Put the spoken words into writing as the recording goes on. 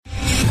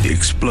the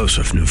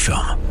explosive new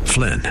film,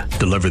 Flynn,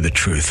 deliver the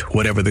truth,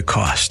 whatever the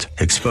cost.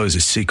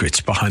 Exposes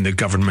secrets behind the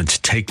government's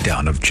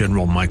takedown of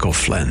General Michael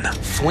Flynn.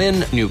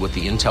 Flynn knew what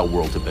the intel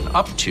world had been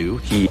up to.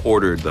 He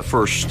ordered the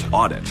first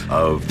audit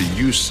of the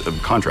use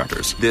of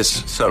contractors.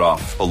 This set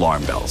off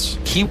alarm bells.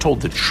 He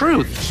told the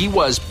truth. He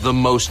was the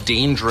most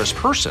dangerous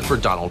person for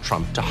Donald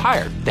Trump to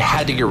hire. They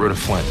had to get rid of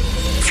Flynn.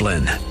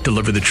 Flynn,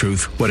 deliver the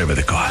truth, whatever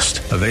the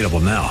cost. Available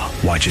now.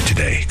 Watch it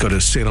today. Go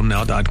to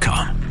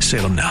salemnow.com.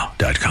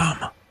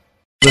 salemnow.com.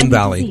 Twin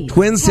Valley,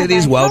 Twin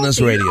Cities Wellness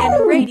Radio.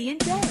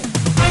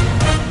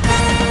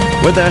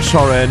 With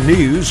SRN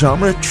News,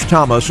 I'm Rich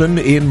Thomason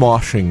in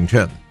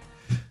Washington.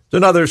 It's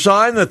another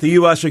sign that the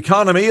U.S.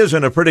 economy is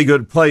in a pretty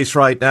good place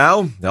right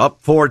now.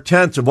 Up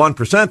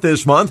 0.4%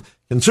 this month.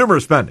 Consumer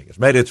spending has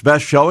made its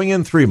best showing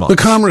in 3 months. The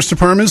Commerce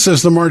Department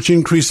says the March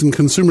increase in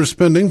consumer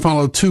spending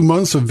followed 2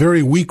 months of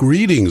very weak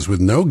readings,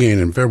 with no gain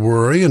in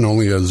February and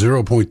only a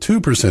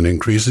 0.2%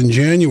 increase in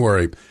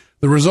January.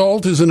 The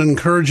result is an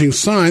encouraging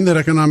sign that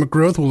economic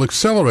growth will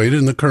accelerate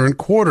in the current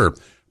quarter.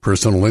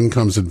 Personal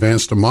incomes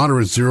advanced a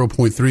moderate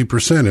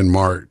 0.3% in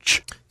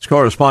March. It's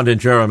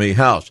correspondent Jeremy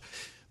House.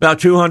 About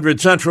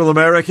 200 Central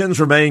Americans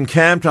remain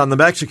camped on the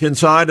Mexican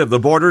side of the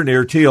border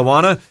near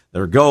Tijuana.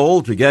 Their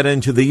goal, to get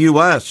into the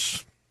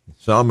U.S.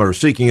 Some are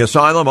seeking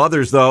asylum.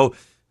 Others, though,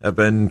 have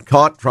been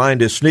caught trying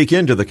to sneak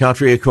into the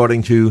country,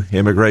 according to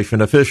immigration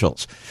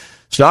officials.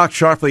 Stocks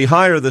sharply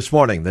higher this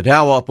morning. The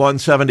Dow up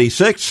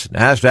 176,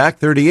 NASDAQ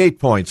 38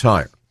 points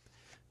higher.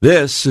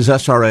 This is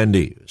SRN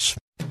News.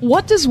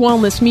 What does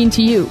wellness mean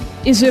to you?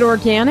 Is it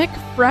organic,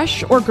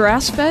 fresh, or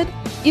grass-fed?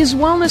 Is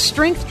wellness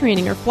strength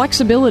training or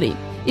flexibility?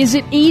 Is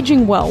it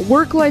aging well,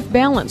 work-life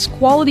balance,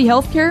 quality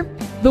health care?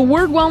 The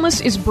word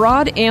wellness is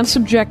broad and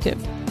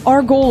subjective.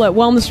 Our goal at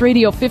Wellness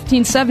Radio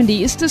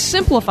 1570 is to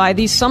simplify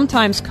these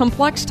sometimes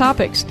complex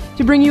topics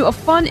to bring you a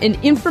fun and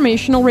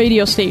informational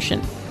radio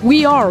station.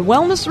 We are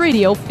Wellness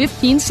Radio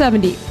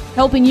 1570,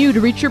 helping you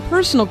to reach your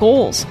personal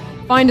goals.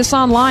 Find us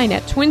online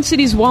at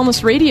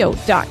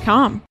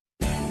TwinCitiesWellnessRadio.com.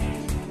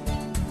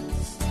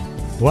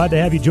 Glad to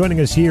have you joining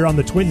us here on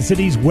the Twin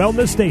Cities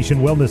Wellness Station,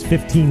 Wellness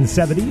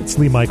 1570. It's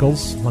Lee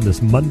Michaels on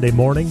this Monday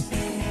morning.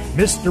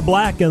 Mr.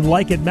 Black and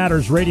Like It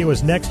Matters Radio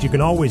is next. You can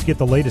always get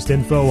the latest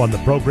info on the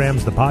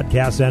programs, the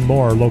podcasts, and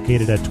more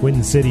located at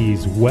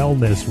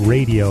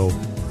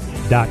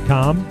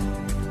TwinCitiesWellnessRadio.com.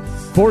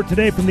 For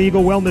today from the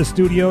Eagle Wellness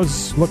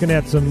Studios, looking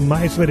at some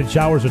isolated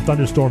showers or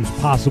thunderstorms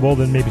possible,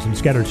 then maybe some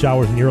scattered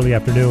showers in the early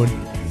afternoon.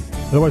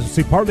 Otherwise, we'll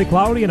see partly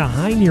cloudy and a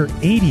high near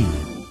 80.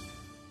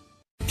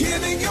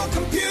 Giving your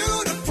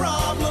computer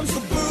problems the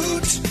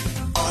boot.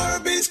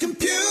 Arby's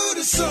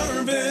Computer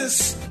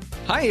Service.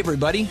 Hi,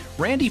 everybody.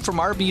 Randy from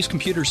RB's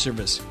Computer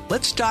Service.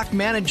 Let's talk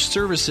managed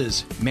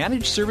services.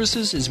 Managed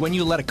services is when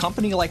you let a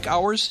company like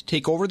ours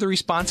take over the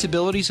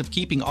responsibilities of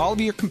keeping all of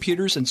your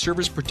computers and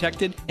servers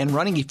protected and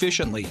running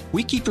efficiently.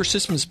 We keep your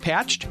systems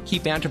patched,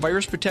 keep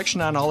antivirus protection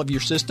on all of your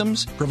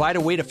systems, provide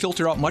a way to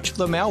filter out much of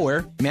the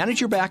malware,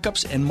 manage your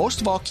backups, and most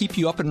of all, keep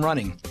you up and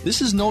running.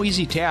 This is no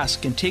easy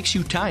task and takes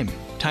you time.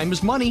 Time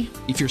is money.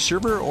 If your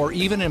server or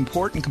even an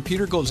important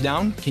computer goes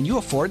down, can you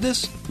afford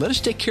this? Let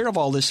us take care of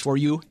all this for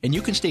you, and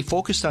you can stay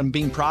focused on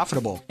being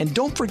profitable. And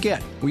don't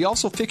forget, we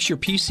also fix your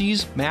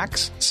PCs,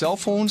 Macs, cell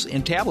phones,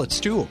 and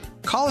tablets too.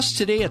 Call us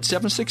today at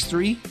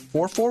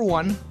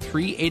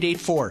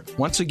 763-441-3884.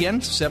 Once again,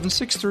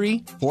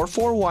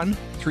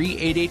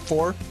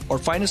 763-441-3884, or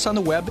find us on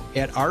the web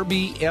at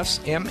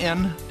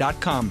rbsmn.com.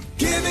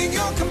 Giving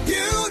your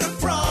computer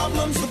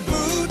problems the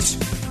boot.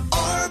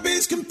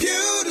 Arby's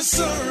Computer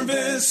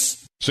Service.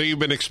 So you've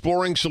been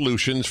exploring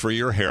solutions for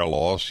your hair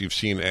loss. You've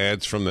seen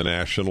ads from the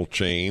national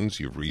chains.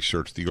 You've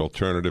researched the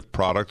alternative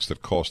products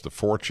that cost a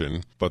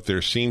fortune, but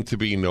there seem to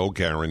be no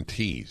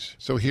guarantees.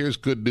 So here's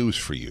good news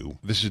for you.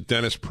 This is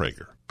Dennis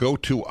Prager. Go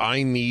to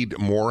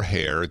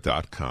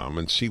INeedMoreHair.com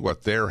and see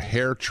what their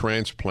hair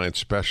transplant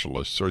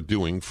specialists are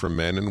doing for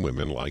men and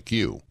women like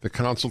you. The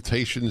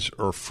consultations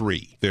are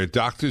free. Their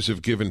doctors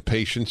have given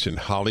patients in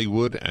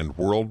Hollywood and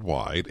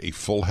worldwide a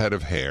full head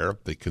of hair.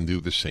 They can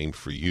do the same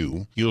for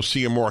you. You'll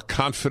see a more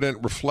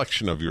confident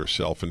reflection of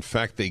yourself. In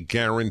fact, they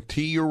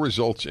guarantee your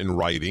results in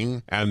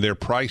writing, and their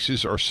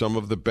prices are some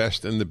of the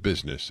best in the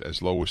business,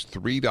 as low as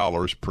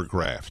 $3 per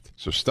graft.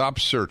 So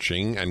stop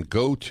searching and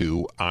go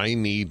to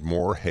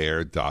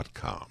INeedMoreHair.com.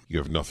 You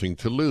have nothing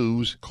to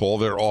lose. Call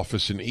their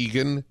office in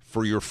Eagan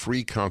for your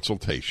free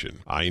consultation.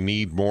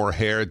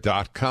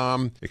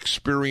 INeedMoreHair.com.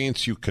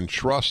 Experience you can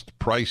trust,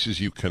 prices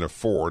you can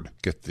afford.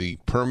 Get the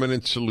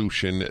permanent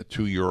solution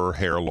to your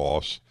hair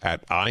loss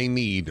at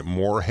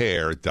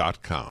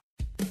INeedMoreHair.com.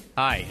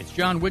 Hi, it's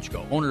John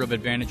Wichko, owner of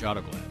Advantage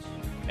Auto Glass.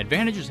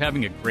 Advantage is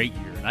having a great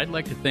year, and I'd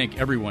like to thank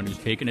everyone who's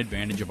taken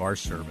advantage of our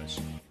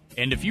service.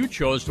 And if you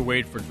chose to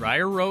wait for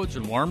drier roads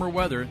and warmer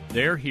weather,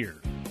 they're here.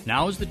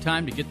 Now is the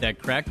time to get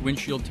that cracked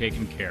windshield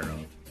taken care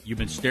of. You've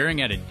been staring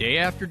at it day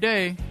after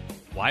day.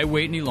 Why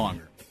wait any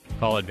longer?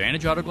 Call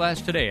Advantage Auto Glass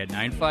today at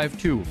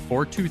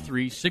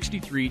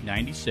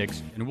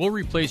 952-423-6396, and we'll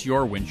replace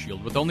your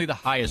windshield with only the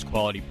highest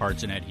quality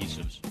parts and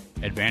adhesives.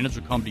 Advantage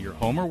will come to your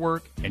home or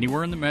work,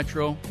 anywhere in the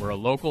metro. We're a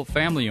local,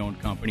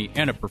 family-owned company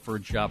and a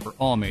preferred shop for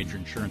all major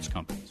insurance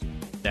companies.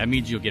 That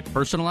means you'll get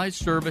personalized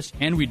service,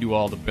 and we do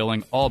all the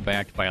billing, all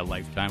backed by a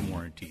lifetime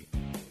warranty.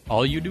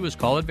 All you do is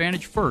call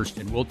Advantage first,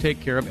 and we'll take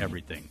care of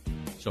everything.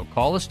 So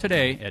call us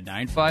today at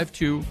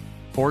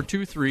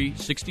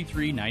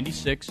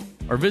 952-423-6396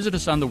 or visit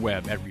us on the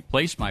web at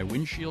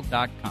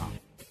replacemywindshield.com.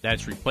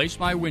 That's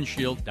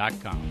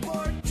replacemywindshield.com.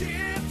 For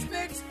chips,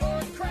 nicks,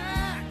 or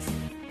cracks,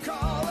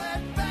 call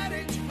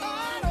Advantage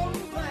Auto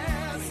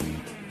Glass.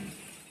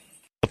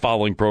 The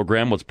following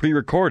program was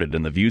pre-recorded,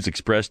 and the views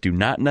expressed do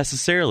not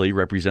necessarily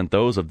represent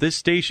those of this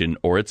station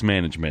or its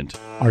management.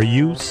 Are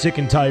you sick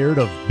and tired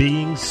of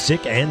being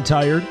sick and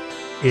tired?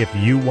 If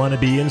you want to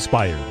be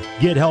inspired,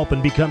 get help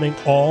in becoming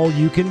all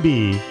you can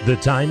be, the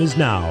time is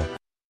now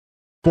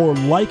for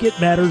Like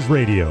It Matters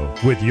Radio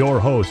with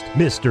your host,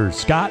 Mr.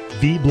 Scott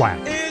V.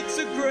 Black. It's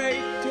a great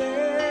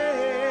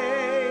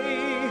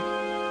day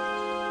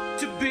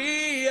to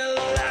be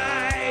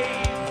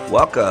alive.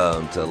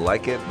 Welcome to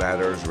Like It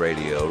Matters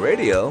Radio.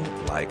 Radio,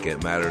 like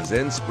it matters,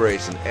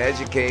 inspiration,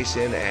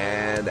 education,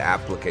 and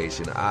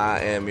application. I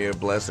am your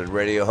blessed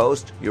radio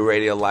host, your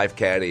radio life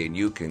caddy, and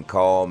you can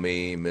call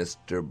me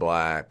Mr.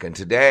 Black. And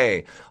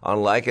today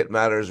on Like It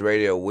Matters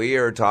Radio, we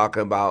are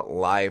talking about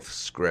life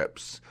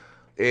scripts.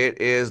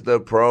 It is the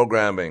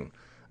programming.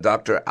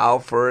 Dr.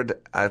 Alfred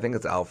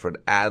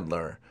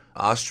Adler,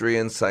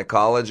 Austrian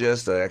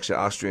psychologist, actually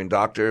Austrian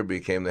doctor,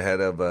 became the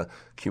head of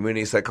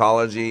community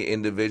psychology,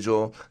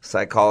 individual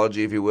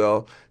psychology, if you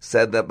will,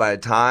 said that by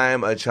the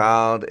time a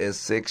child is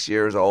 6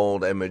 years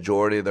old, a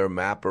majority of their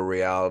map of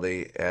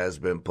reality has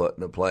been put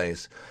into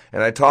place.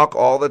 And I talk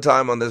all the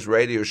time on this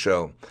radio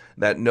show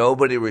that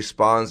nobody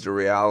responds to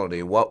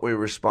reality. What we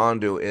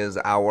respond to is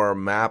our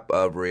map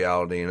of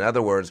reality. In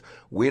other words,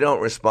 we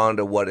don't respond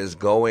to what is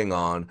going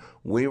on.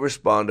 We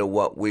respond to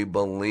what we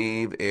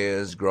believe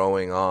is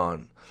growing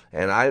on.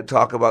 And I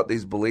talk about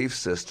these belief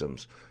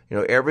systems. You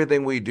know,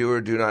 everything we do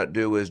or do not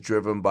do is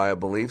driven by a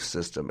belief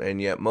system,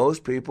 and yet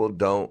most people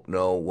don't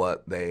know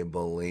what they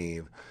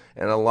believe.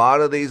 And a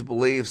lot of these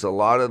beliefs, a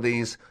lot of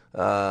these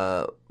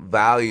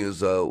values,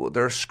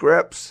 they're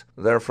scripts.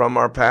 They're from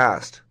our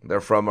past.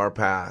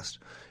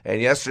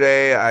 And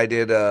yesterday I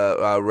did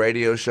a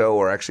radio show,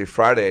 or actually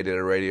Friday I did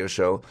a radio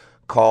show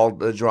called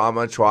The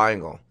Drama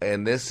Triangle.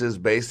 And this is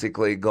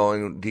basically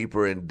going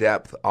deeper in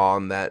depth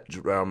on that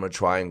drama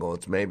triangle.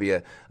 It's maybe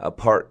a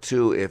part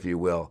two, if you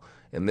will.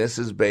 And this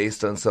is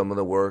based on some of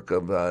the work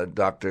of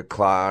Dr.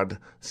 Claude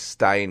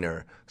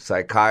Steiner,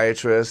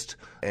 psychiatrist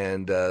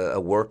and a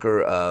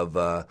worker of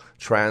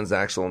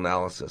transactional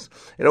analysis.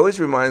 It always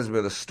reminds me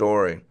of the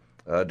story.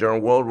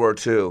 During World War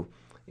II,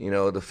 you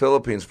know, the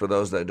Philippines, for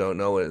those that don't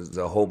know, is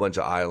a whole bunch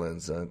of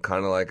islands,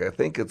 kind of like, I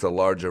think it's a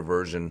larger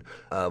version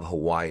of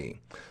Hawaii.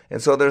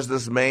 And so there's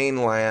this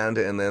mainland,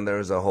 and then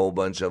there's a whole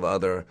bunch of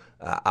other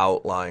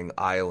outlying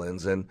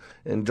islands. And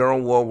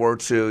during World War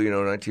II,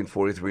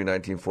 1943,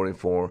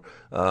 1944,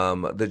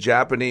 the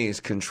Japanese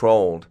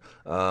controlled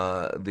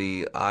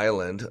the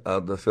island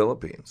of the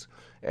Philippines.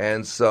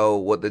 And so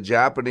what the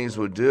Japanese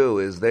would do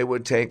is they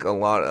would take a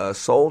lot of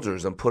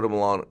soldiers and put them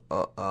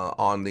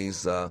on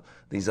these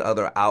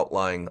other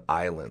outlying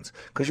islands.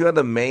 Because you have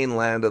the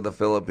mainland of the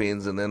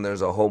Philippines, and then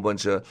there's a whole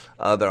bunch of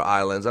other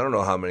islands. I don't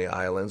know how many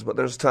islands, but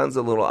there's tons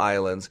of little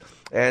islands.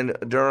 And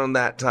during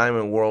that time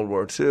in World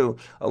War II,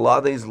 a lot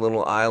of these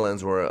little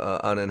islands were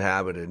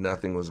uninhabited.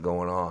 Nothing was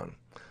going on.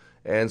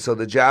 And so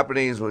the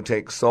Japanese would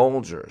take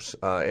soldiers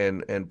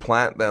and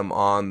plant them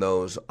on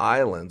those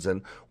islands.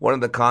 And one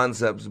of the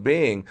concepts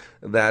being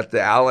that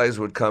the Allies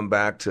would come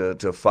back to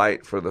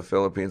fight for the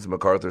Philippines.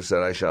 MacArthur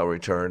said, "I shall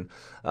return."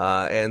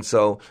 And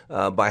so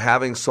by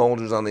having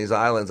soldiers on these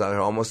islands,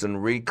 almost in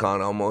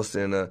recon, almost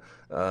in a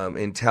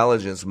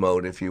intelligence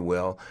mode, if you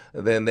will,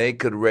 then they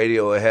could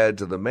radio ahead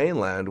to the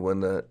mainland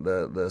when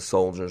the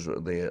soldiers,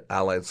 the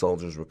Allied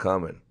soldiers, were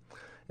coming.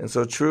 And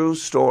so, true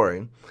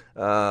story,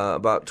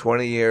 about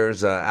 20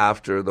 years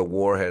after the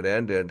war had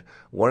ended,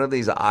 one of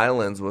these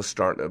islands was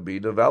starting to be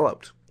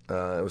developed.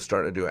 It was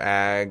starting to do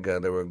ag.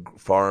 They were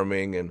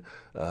farming and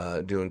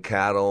doing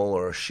cattle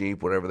or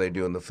sheep, whatever they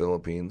do in the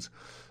Philippines.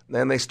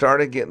 And they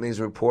started getting these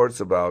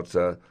reports about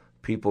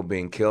people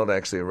being killed. I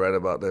actually read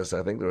about this.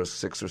 I think there was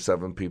 6 or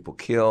 7 people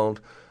killed,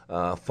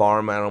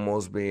 farm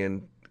animals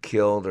being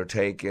killed or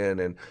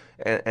taken,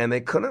 and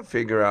they couldn't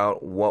figure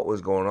out what was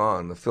going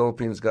on. The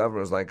Philippines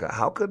government was like,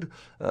 how could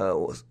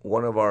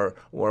one of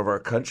our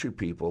country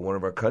people, one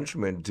of our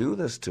countrymen, do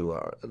this to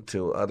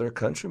other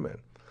countrymen?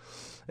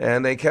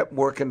 And they kept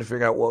working to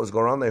figure out what was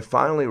going on. They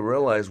finally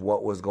realized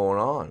what was going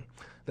on,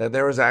 that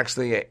there was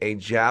actually a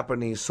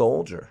Japanese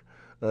soldier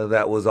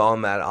that was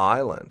on that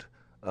island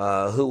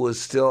who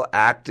was still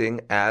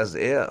acting as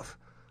if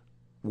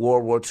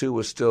World War II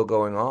was still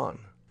going on.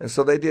 And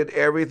so they did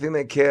everything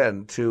they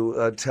can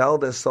to tell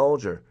this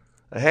soldier,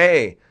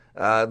 hey,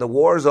 the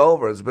war's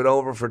over. It's been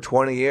over for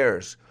 20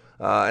 years.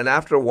 And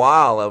after a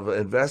while of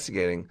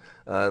investigating,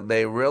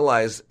 they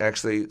realized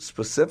actually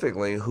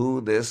specifically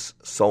who this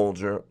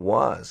soldier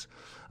was.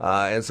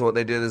 And so what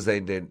they did is they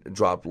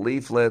dropped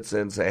leaflets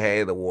and say,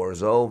 hey, the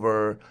war's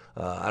over.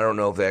 I don't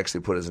know if they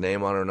actually put his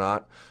name on or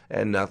not,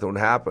 and nothing would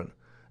happen.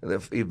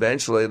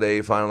 Eventually,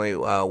 they finally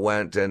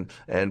went and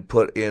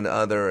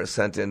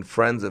sent in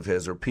friends of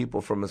his or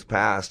people from his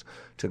past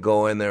to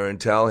go in there and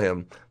tell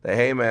him that,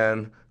 hey,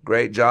 man,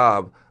 great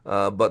job,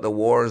 but the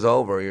war is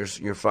over.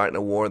 You're fighting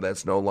a war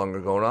that's no longer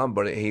going on.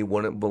 But he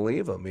wouldn't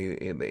believe him.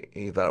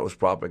 He thought it was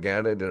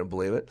propaganda. He didn't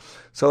believe it.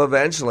 So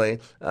eventually,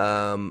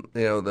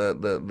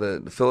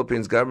 the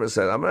Philippines government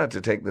said, I'm going to have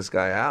to take this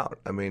guy out.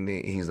 I mean,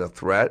 he's a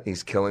threat.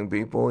 He's killing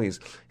people. He's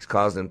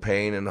causing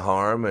pain and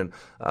harm. And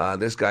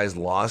this guy's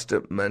lost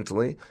it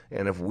mentally.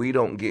 And if we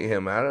don't get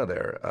him out of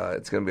there,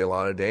 it's going to be a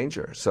lot of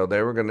danger. So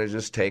they were going to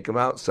just take him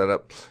out, set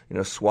up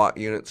SWAT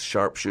units,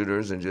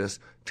 sharpshooters, and just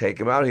take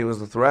him out. He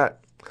was a threat.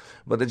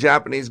 But the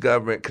Japanese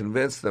government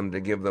convinced them to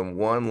give them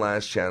one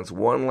last chance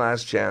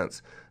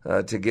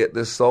to get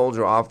this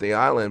soldier off the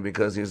island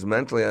because he was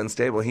mentally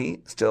unstable. He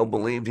still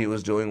believed he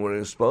was doing what he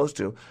was supposed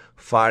to,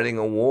 fighting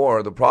a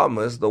war. The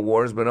problem is the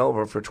war has been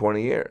over for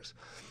 20 years.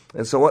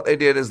 And so what they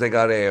did is they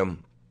got a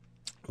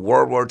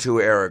World War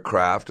II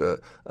aircraft,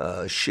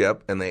 a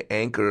ship, and they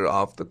anchored it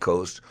off the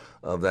coast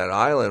of that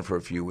island for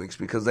a few weeks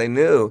because they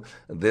knew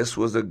this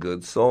was a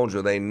good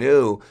soldier. They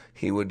knew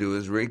he would do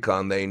his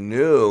recon. They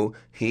knew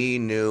he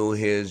knew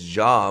his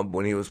job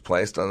when he was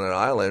placed on that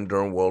island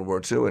during World War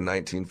II in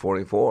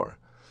 1944.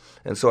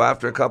 And so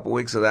after a couple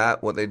weeks of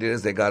that, what they did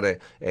is they got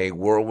a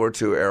World War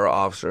II era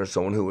officer,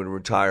 someone who had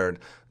retired.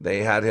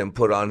 They had him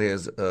put on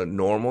his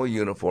normal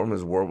uniform,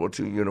 his World War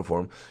II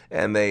uniform,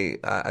 and they,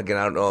 again,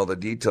 I don't know all the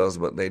details,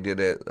 but they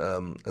did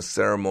a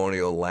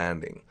ceremonial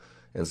landing.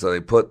 And so they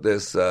put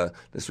this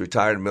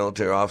retired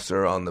military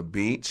officer on the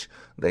beach.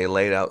 They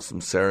laid out some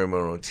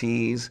ceremonial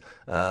teas.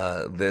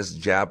 This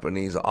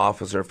Japanese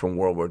officer from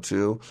World War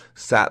II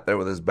sat there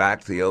with his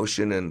back to the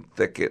ocean and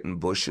thicket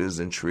and bushes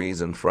and trees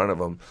in front of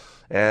him.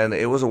 And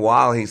it was a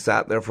while. He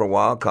sat there for a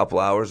while, a couple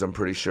hours, I'm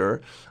pretty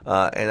sure.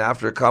 And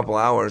after a couple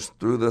hours,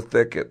 through the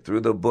thicket, through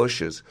the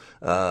bushes,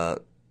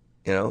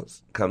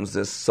 comes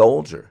this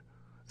soldier,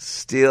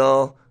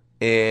 still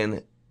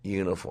in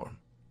uniform.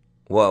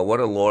 Well, what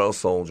a loyal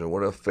soldier,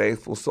 what a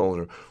faithful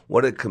soldier,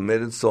 what a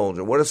committed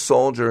soldier, what a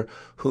soldier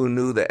who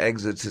knew the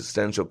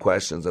existential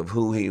questions of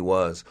who he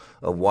was,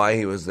 of why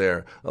he was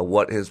there, of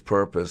what his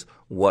purpose,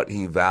 what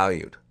he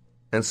valued.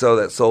 And so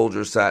that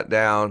soldier sat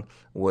down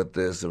with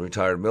this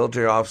retired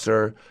military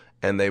officer,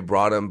 and they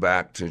brought him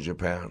back to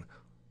Japan.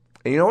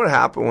 And you know what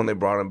happened when they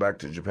brought him back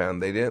to Japan?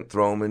 They didn't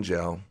throw him in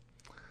jail.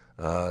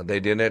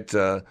 They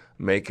didn't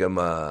make him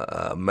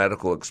a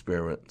medical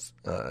experiment.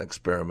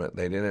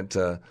 They didn't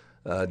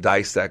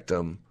dissect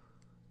him.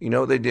 You know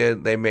what they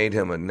did? They made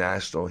him a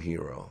national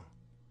hero.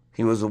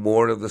 He was a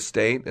ward of the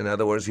state. In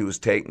other words, he was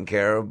taken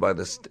care of by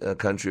the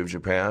country of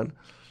Japan.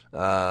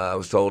 I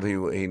was told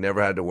he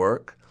never had to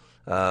work.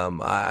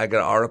 I got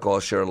an article I'll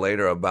share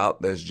later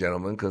about this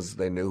gentleman because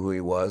they knew who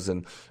he was.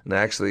 And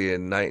actually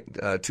in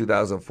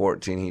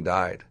 2014 he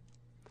died.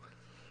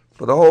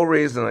 But the whole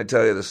reason I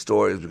tell you this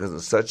story is because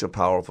it's such a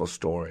powerful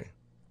story.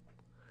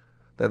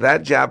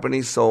 That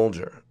Japanese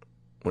soldier,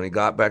 when he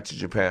got back to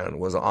Japan,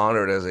 was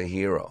honored as a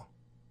hero.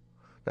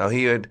 Now,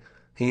 he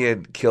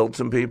had killed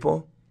some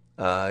people.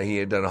 He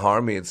had done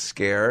harm. He had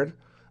scared.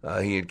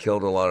 He had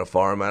killed a lot of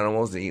farm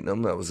animals, eaten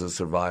them. That was his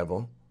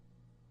survival.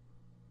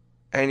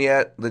 And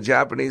yet, the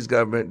Japanese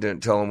government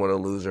didn't tell him what a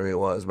loser he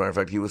was. As a matter of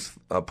fact, he was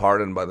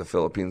pardoned by the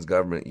Philippines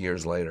government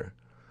years later.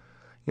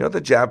 You know what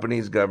the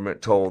Japanese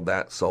government told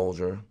that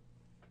soldier?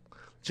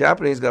 The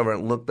Japanese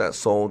government looked that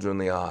soldier in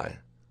the eye.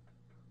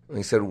 And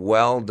he said,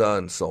 well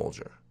done,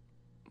 soldier.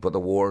 But the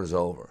war is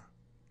over.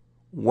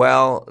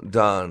 Well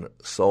done,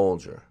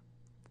 soldier.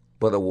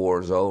 But the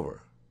war is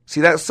over.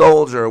 See, that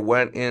soldier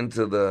went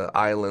into the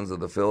islands of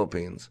the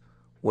Philippines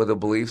with a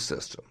belief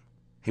system.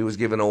 He was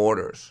given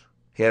orders.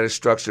 He had a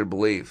structured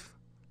belief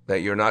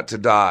that you're not to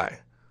die.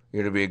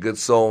 You're to be a good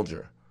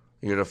soldier.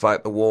 You're to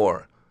fight the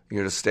war.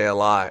 You're to stay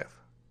alive.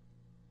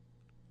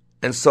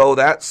 And so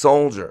that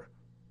soldier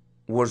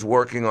was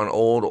working on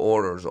old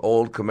orders,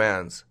 old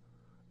commands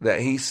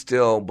that he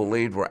still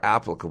believed were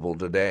applicable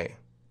today.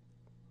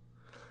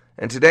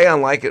 And today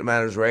on Like It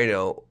Matters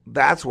Radio,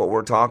 that's what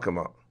we're talking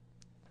about.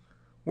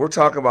 We're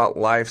talking about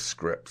life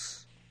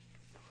scripts.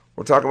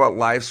 We're talking about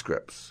life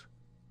scripts.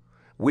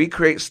 We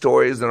create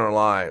stories in our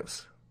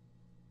lives,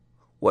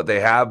 what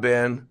they have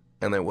been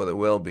and then what they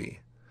will be.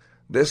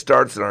 This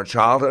starts in our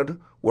childhood,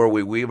 where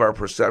we weave our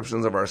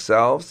perceptions of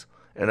ourselves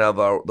and of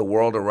the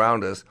world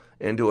around us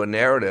into a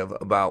narrative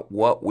about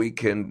what we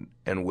can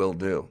and will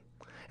do.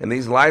 And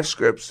these life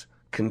scripts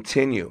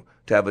continue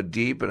to have a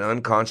deep and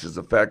unconscious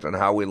effect on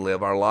how we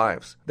live our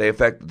lives. They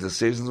affect the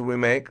decisions we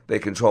make. They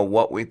control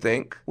what we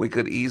think we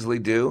could easily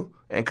do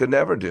and could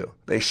never do.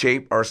 They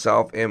shape our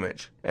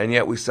self-image, and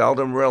yet we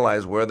seldom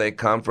realize where they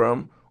come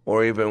from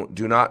or even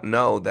do not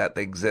know that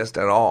they exist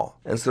at all.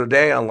 And so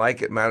today on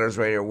Like It Matters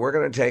Radio, we're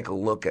going to take a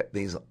look at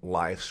these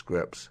life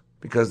scripts.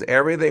 because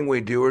everything we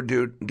do or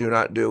do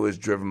not do is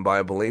driven by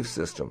a belief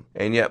system.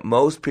 And yet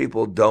most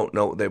people don't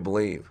know what they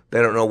believe.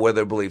 They don't know where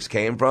their beliefs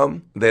came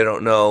from. They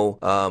don't know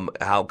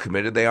how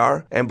committed they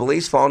are. And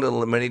beliefs fall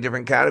into many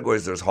different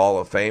categories. There's Hall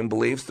of Fame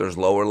beliefs. There's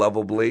lower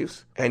level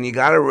beliefs. And you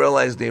got to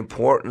realize the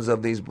importance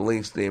of these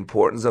beliefs, the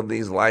importance of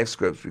these life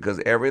scripts,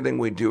 because everything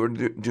we do or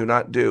do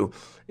not do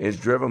is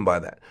driven by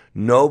that.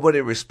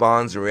 Nobody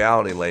responds to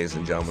reality, ladies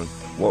and gentlemen.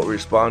 What we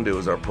respond to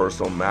is our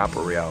personal map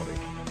of reality.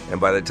 And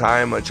by the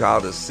time a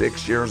child is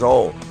 6 years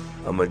old,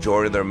 a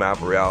majority of their map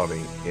of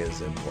reality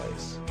is in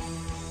place.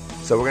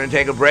 So we're going to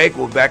take a break.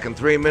 We'll be back in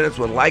 3 minutes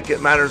with Like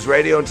It Matters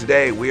Radio. And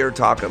today we are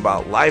talking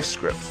about life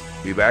scripts.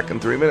 Be back in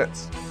 3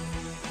 minutes.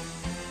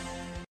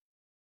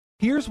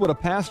 Here's what a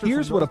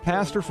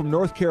pastor from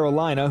North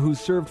Carolina who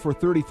served for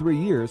 33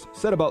 years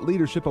said about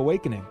Leadership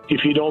Awakening.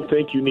 If you don't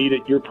think you need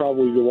it, you're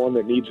probably the one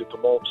that needs it the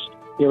most.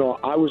 You know,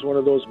 I was one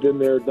of those, been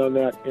there, done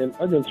that, and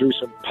I've been through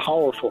some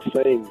powerful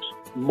things.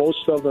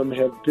 Most of them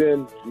have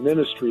been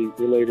ministry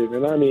related.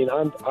 And I mean,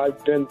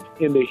 I've been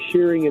in the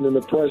hearing and in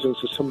the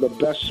presence of some of the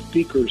best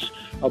speakers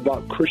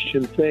about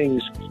Christian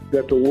things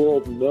that the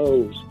world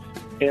knows.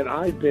 And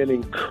I've been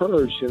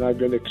encouraged and I've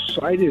been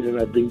excited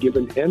and I've been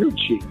given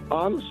energy.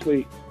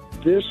 Honestly,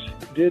 this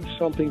did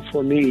something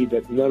for me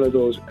that none of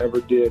those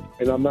ever did.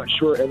 And I'm not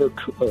sure ever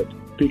could,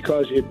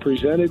 because it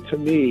presented to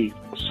me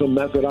some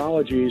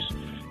methodologies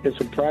and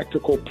some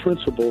practical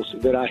principles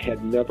that I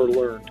had never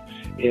learned.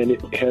 And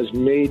it has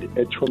made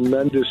a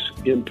tremendous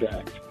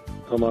impact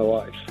on my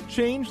life.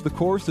 Change the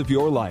course of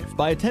your life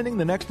by attending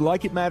the next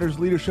Like It Matters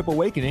Leadership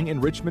Awakening in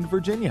Richmond,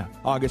 Virginia,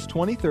 August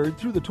 23rd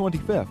through the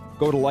 25th.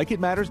 Go to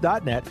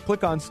likeitmatters.net,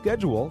 click on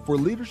Schedule for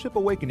Leadership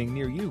Awakening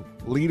near you.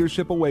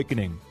 Leadership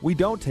Awakening. We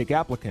don't take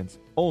applicants,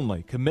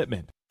 only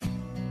commitment.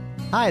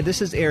 Hi,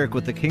 this is Eric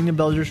with the Kingdom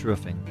Builders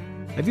Roofing.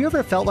 Have you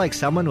ever felt like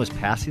someone was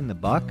passing the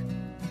buck?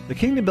 The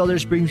Kingdom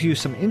Builders brings you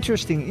some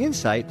interesting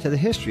insight to the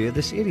history of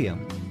this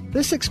idiom.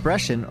 This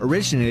expression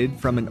originated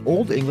from an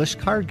Old English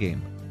card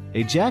game.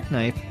 A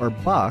jackknife or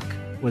buck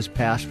was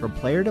passed from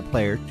player to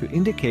player to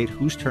indicate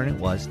whose turn it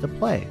was to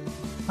play.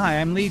 Hi,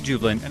 I'm Lee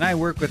Jublin, and I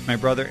work with my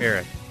brother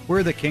Eric.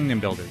 We're the Kingdom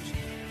Builders.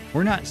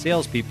 We're not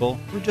salespeople,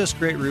 we're just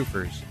great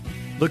roofers.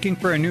 Looking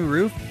for a new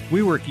roof?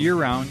 We work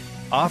year-round,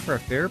 offer a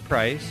fair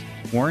price,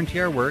 warranty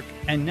our work,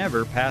 and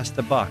never pass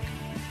the buck.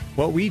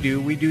 What we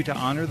do to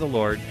honor the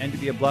Lord and to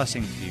be a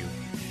blessing to you.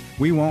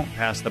 We won't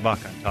pass the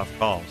buck on tough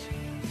calls.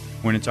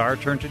 When it's our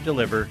turn to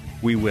deliver,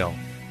 we will.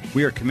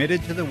 We are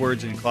committed to the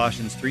words in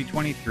Colossians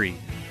 3:23.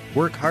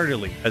 Work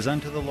heartily as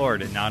unto the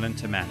Lord and not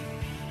unto men.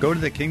 Go to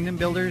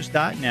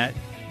thekingdombuilders.net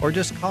or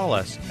just call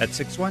us at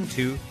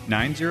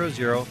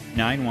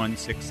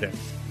 612-900-9166.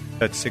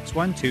 That's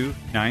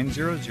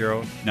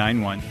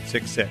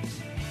 612-900-9166.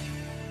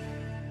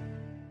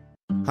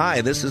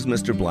 Hi, this is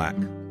Mr. Black.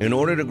 In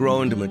order to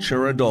grow into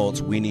mature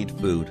adults, we need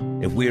food.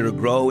 If we are to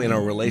grow in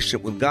our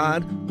relationship with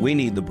God, we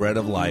need the bread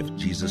of life,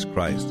 Jesus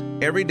Christ.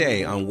 Every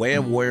day on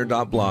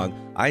wayofwarrior.blog,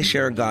 I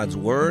share God's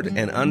Word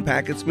and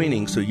unpack its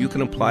meaning so you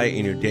can apply it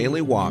in your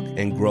daily walk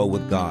and grow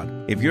with God.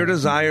 If your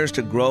desire is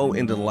to grow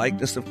into the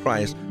likeness of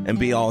Christ and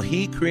be all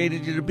He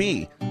created you to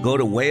be, go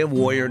to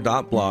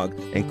wayofwarrior.blog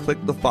and click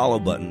the follow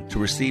button to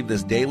receive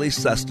this daily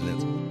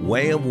sustenance.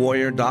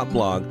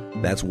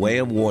 Wayofwarrior.blog, that's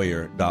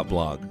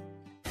wayofwarrior.blog.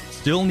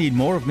 Still need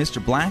more of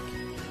Mr. Black?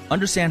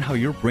 Understand how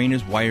your brain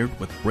is wired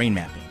with brain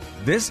mapping.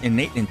 This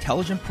innate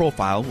intelligent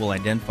profile will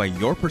identify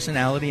your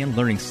personality and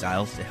learning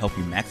styles to help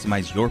you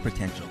maximize your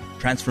potential.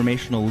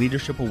 Transformational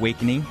Leadership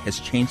Awakening has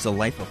changed the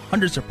life of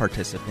hundreds of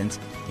participants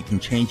and can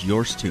change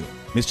yours too.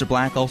 Mr.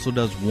 Black also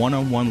does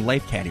one-on-one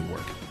life caddy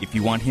work. If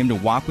you want him to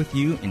walk with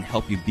you and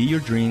help you be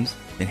your dreams,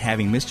 then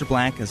having Mr.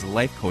 Black as a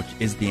life coach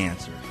is the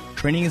answer.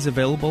 Training is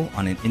available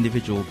on an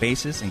individual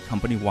basis and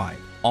company-wide,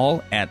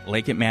 all at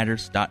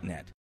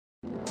likeitmatters.net.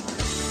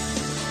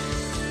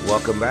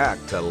 Welcome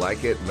back to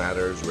Like It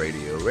Matters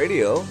Radio.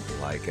 Radio,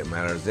 like it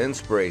matters,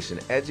 inspiration,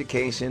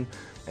 education,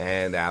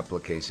 and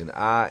application.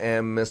 I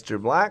am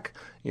Mr. Black,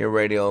 your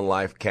radio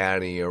life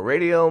caddy, your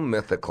radio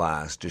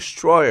mythoclast,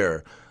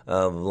 destroyer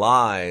of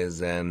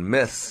lies and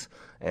myths,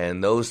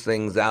 and those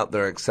things out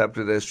there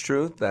accepted as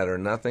truth that are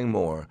nothing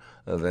more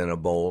than a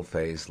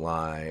bold-faced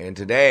lie. And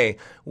today,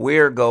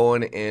 we're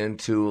going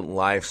into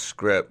life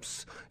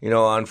scripts. You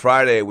know, on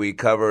Friday, we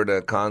covered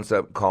a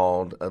concept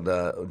called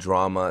the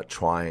drama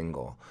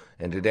triangle.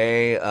 And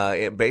today,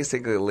 it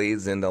basically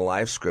leads into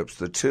life scripts.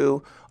 The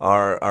two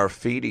are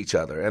feed each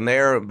other. And they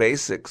are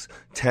basic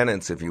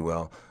tenets, if you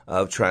will,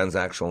 of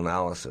transactional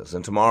analysis.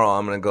 And tomorrow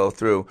I'm going to go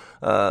through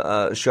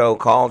a show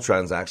called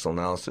Transactional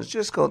Analysis.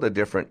 Just go to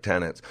different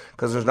tenets.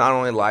 Because there's not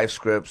only life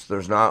scripts,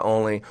 there's not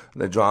only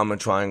the drama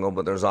triangle,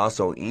 but there's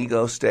also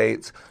ego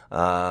states.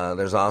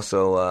 There's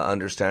also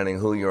understanding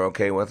who you're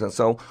okay with. And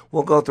so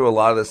we'll go through a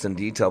lot of this in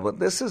detail. But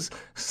this is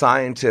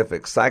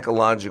scientific,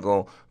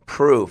 psychological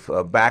proof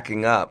of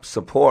backing up,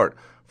 support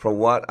for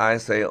what I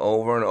say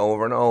over and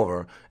over and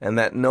over, and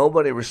that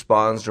nobody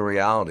responds to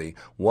reality.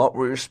 What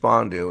we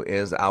respond to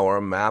is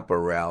our map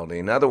of reality.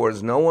 In other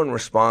words, no one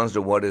responds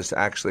to what is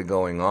actually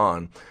going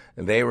on.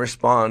 They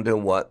respond to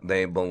what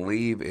they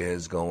believe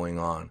is going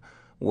on,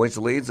 which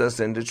leads us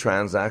into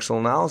transactional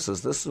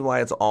analysis. This is why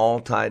it's all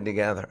tied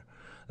together.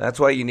 That's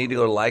why you need to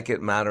go to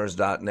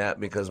likeitmatters.net,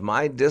 because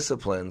my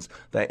disciplines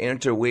that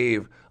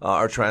interweave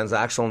are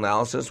transactional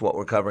analysis, what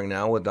we're covering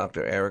now with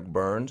Dr. Eric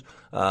Burns,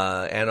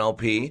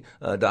 NLP,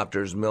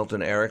 Drs.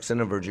 Milton Erickson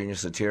and Virginia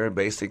Satir,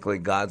 basically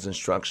God's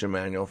instruction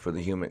manual for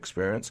the human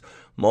experience,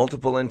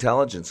 multiple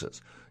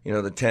intelligences,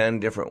 the 10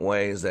 different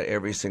ways that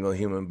every single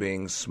human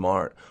being's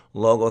smart,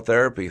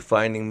 logotherapy,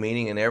 finding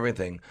meaning in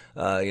everything,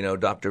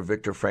 Dr.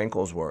 Viktor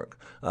Frankl's work,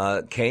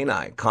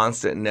 K9,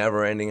 constant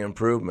never-ending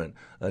improvement,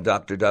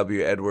 Dr.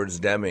 W. Edwards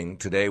Deming,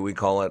 today we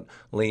call it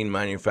lean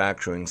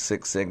manufacturing,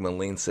 Six Sigma,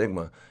 Lean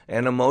Sigma,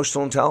 and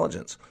emotional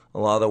intelligence, a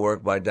lot of the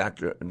work by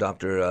Dr.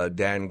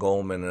 Dan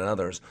Goleman and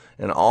others,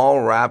 and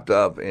all wrapped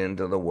up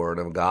into the Word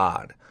of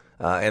God.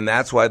 And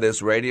that's why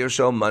this radio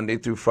show, Monday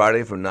through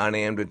Friday from 9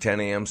 a.m. to 10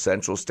 a.m.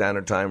 Central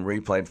Standard Time,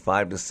 replayed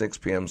 5 to 6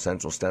 p.m.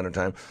 Central Standard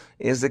Time,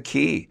 is the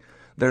key.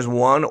 There's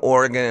one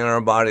organ in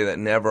our body that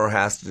never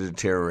has to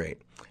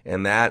deteriorate,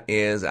 and that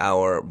is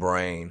our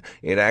brain.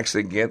 It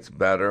actually gets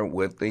better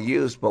with the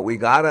use, but we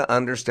got to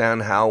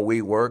understand how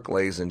we work,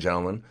 ladies and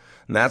gentlemen.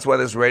 And that's why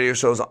this radio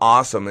show is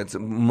awesome. It's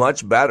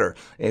much better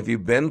if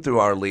you've been through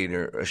our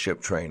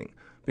leadership training,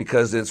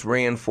 because it's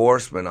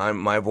reinforcement.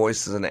 My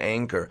voice is an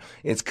anchor.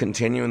 It's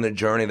continuing the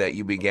journey that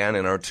you began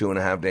in our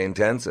 2.5-day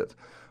intensive.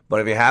 But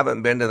if you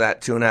haven't been to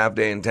that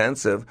 2.5-day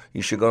intensive,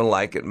 you should go to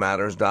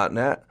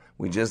likeitmatters.net.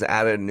 We just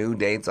added new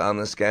dates on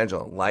the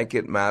schedule.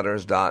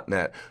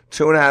 Likeitmatters.net.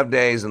 2.5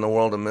 days in the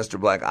world of Mr.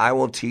 Black. I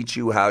will teach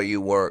you how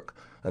you work.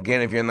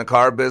 Again, if you're in the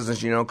car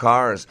business, you know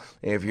cars.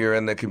 If you're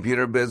in the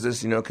computer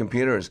business, you know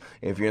computers.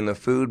 If you're in the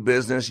food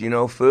business, you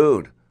know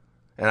food.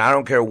 And I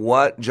don't care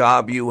what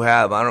job you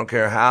have. I don't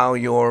care how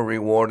you're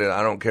rewarded.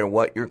 I don't care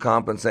what your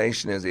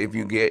compensation is, if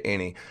you get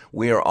any.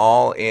 We are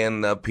all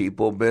in the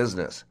people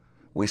business.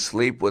 We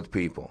sleep with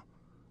people.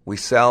 We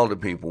sell to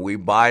people. We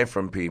buy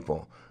from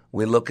people.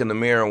 We look in the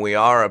mirror and we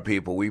are a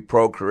people. We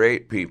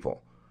procreate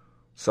people.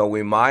 So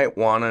we might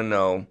want to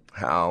know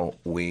how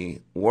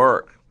we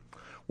work.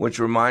 Which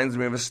reminds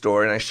me of a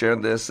story, and I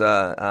shared this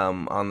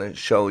on the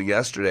show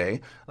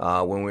yesterday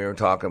when we were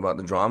talking about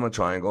the drama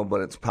triangle,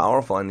 but it's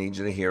powerful. I need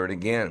you to hear it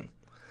again.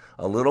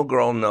 A little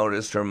girl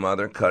noticed her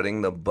mother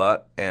cutting the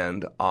butt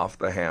end off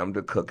the ham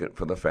to cook it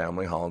for the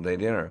family holiday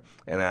dinner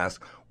and asked,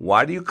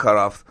 "Why do you cut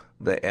off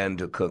the end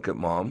to cook it,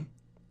 Mom?"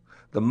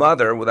 The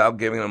mother, without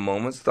giving a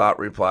moment's thought,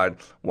 replied,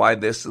 "Why,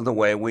 this is the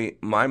way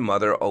my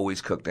mother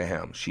always cooked a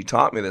ham. She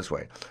taught me this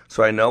way,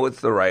 so I know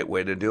it's the right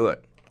way to do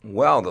it."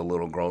 Well, the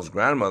little girl's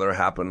grandmother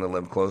happened to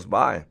live close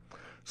by,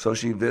 so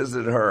she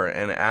visited her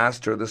and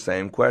asked her the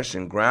same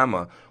question.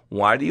 "Grandma,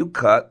 why do you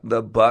cut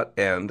the butt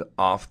end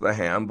off the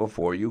ham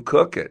before you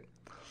cook it?"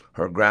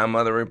 Her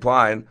grandmother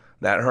replied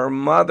that her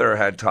mother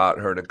had taught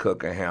her to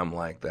cook a ham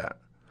like that.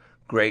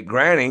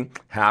 Great-granny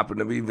happened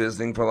to be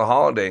visiting for the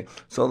holiday,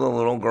 so the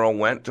little girl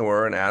went to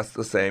her and asked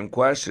the same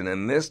question,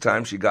 and this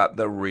time she got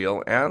the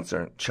real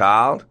answer.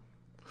 "Child,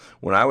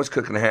 when I was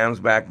cooking hams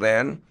back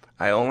then,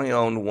 I only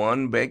owned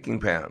one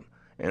baking pan,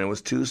 and it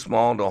was too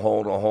small to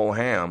hold a whole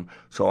ham,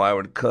 so I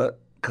would cut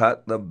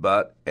the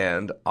butt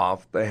end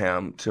off the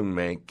ham to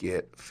make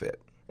it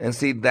fit." And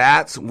see,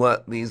 that's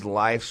what these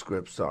life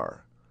scripts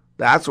are.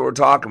 That's what we're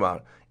talking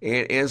about.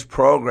 It is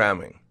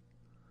programming.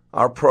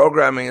 Our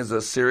programming is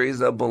a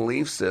series of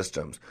belief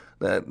systems,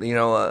 that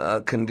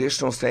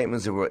conditional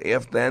statements,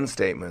 if-then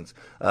statements,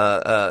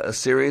 a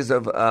series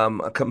of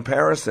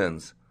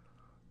comparisons.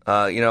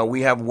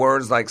 We have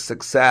words like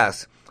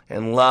success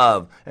and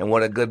love, and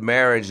what a good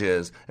marriage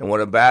is, and what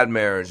a bad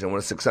marriage, and what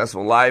a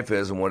successful life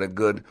is, and what a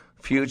good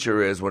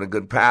future is, what a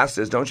good past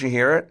is. Don't you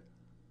hear it?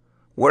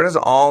 Where does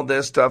all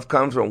this stuff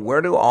come from?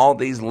 Where do all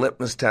these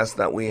litmus tests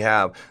that we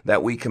have,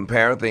 that we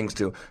compare things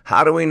to,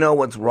 how do we know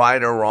what's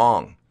right or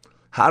wrong?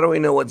 How do we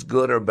know what's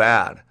good or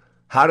bad?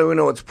 How do we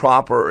know what's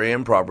proper or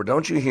improper?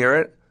 Don't you hear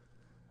it?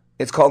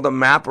 It's called the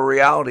map of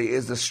reality,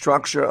 is the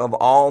structure of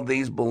all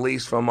these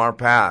beliefs from our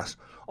past,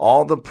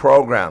 all the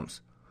programs.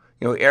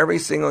 Every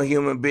single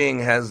human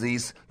being has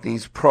these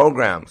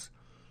programs.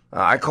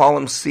 I call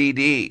them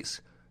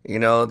CDs.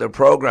 They're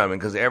programming,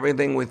 because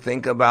everything we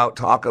think about,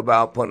 talk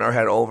about, put in our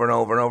head over and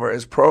over and over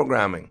is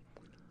programming.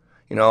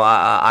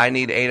 I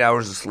need 8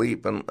 hours of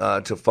sleep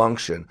to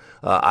function.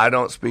 I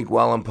don't speak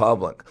well in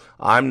public.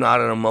 I'm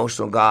not an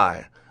emotional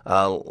guy.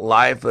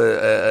 Life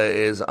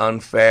is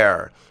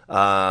unfair.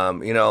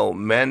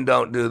 Men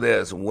don't do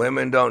this.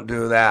 Women don't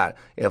do that.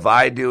 If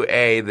I do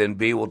A, then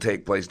B will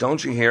take place.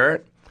 Don't you hear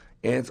it?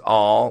 It's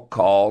all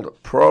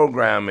called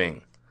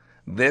programming.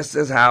 This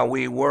is how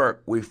we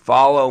work. We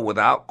follow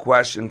without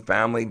question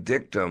family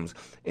dictums,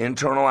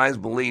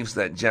 internalized beliefs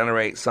that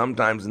generate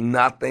sometimes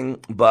nothing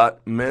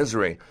but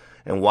misery.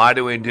 And why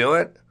do we do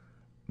it?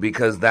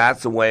 Because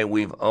that's the way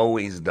we've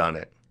always done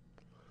it.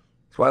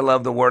 That's why I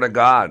love the Word of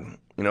God.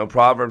 You know,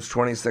 Proverbs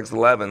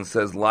 26:11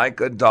 says,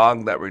 like a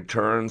dog that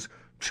returns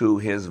to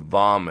his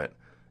vomit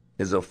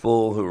is a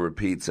fool who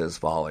repeats his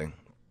folly.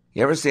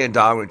 You ever see a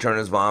dog return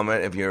his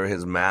vomit? If you're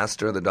his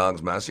master, the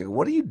dog's master, you go,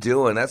 what are you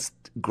doing? That's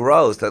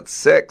gross. That's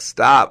sick.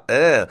 Stop.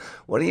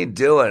 What are you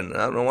doing?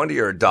 No wonder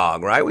you're a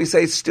dog, right? We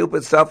say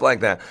stupid stuff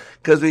like that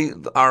because we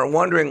are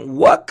wondering,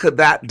 what could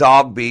that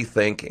dog be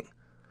thinking?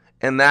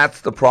 And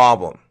that's the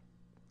problem.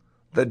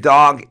 The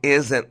dog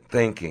isn't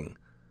thinking.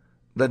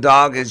 The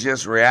dog is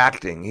just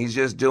reacting. He's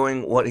just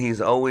doing what he's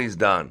always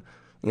done.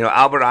 You know,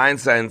 Albert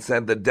Einstein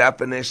said the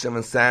definition of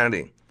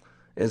insanity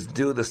is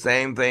do the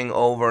same thing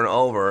over and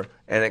over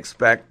and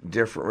expect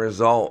different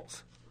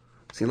results.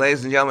 See,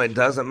 ladies and gentlemen, it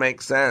doesn't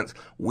make sense.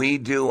 We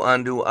do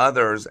unto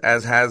others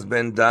as has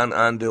been done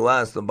unto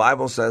us. The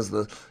Bible says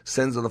the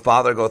sins of the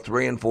father go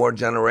 3 and 4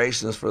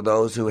 generations for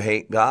those who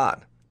hate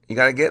God. You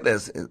got to get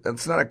this.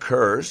 It's not a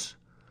curse.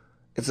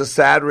 It's a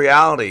sad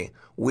reality.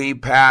 We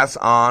pass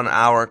on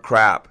our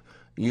crap.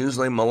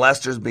 Usually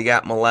molesters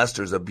begat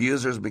molesters,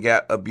 abusers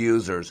begat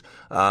abusers,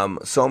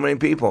 so many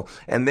people.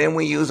 And then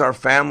we use our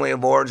family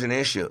of origin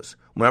issues.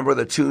 Remember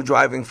the 2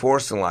 driving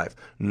forces in life,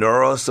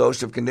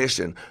 neurosocial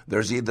condition.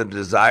 There's either the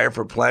desire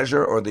for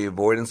pleasure or the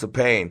avoidance of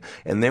pain.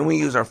 And then we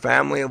use our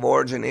family of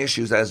origin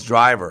issues as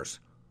drivers.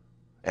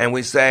 And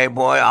we say,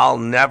 boy, I'll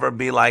never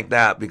be like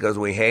that because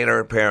we hate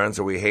our parents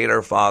or we hate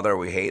our father, or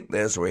we hate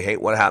this, or we hate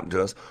what happened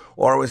to us.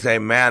 Or we say,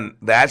 man,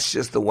 that's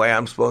just the way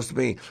I'm supposed to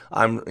be.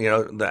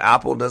 The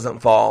apple doesn't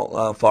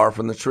fall far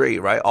from the tree,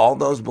 right? All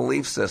those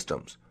belief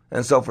systems.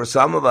 And so for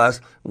some of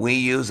us, we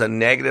use a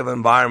negative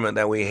environment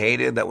that we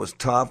hated, that was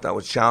tough, that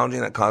was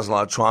challenging, that caused a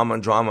lot of trauma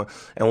and drama,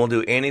 and we'll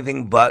do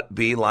anything but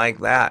be like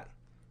that.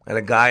 I had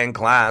a guy in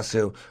class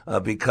who,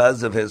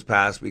 because of his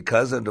past,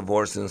 because of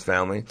divorce in his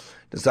family,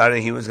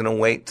 decided he was going to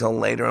wait till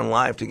later in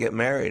life to get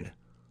married.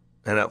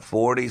 And at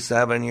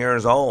 47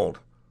 years old,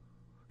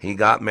 he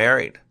got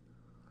married.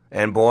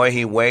 And boy,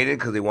 he waited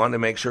because he wanted to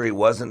make sure he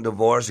wasn't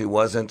divorced. He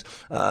wasn't,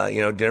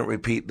 didn't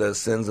repeat the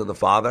sins of the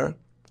father.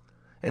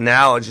 And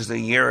now it's just a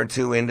year or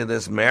 2 into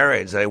this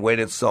marriage they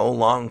waited so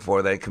long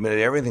for, they committed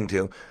everything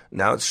to.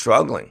 Now it's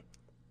struggling.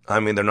 I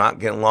mean, they're not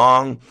getting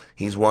along.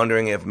 He's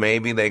wondering if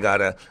maybe they got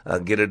to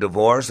get a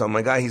divorce. Oh,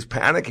 my God, he's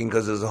panicking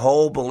because his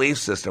whole belief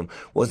system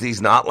was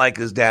he's not like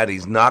his dad.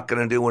 He's not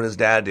going to do what his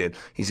dad did.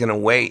 He's going to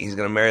wait. He's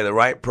going to marry the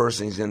right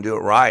person. He's going to do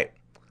it right.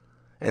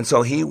 And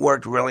so he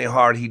worked really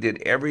hard. He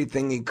did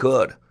everything he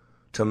could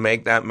to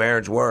make that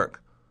marriage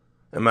work.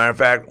 As a matter of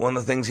fact, one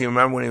of the things he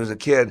remembered when he was a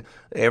kid,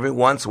 every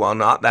once in a while,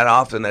 not that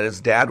often, that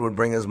his dad would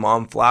bring his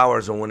mom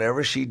flowers. And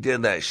whenever she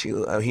did that, she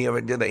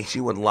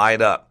would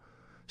light up.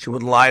 She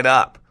would light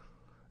up.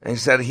 And he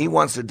said he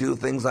wants to do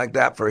things like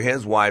that for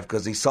his wife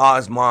because he saw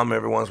his mom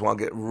every once in a while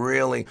get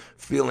really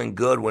feeling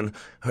good when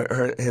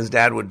his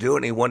dad would do it.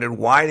 And he wondered,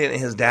 why didn't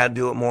his dad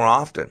do it more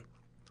often?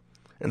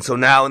 And so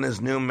now in his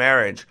new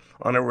marriage,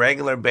 on a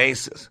regular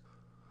basis,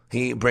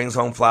 he brings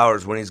home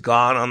flowers. When he's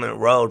gone on the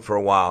road for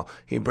a while,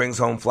 he brings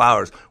home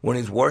flowers. When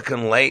he's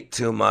working late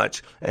too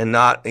much and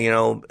not,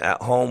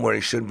 at home where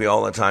he should be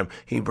all the time,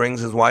 he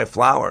brings his wife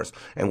flowers.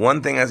 And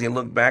one thing, as he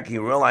looked back, he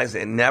realized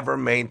it never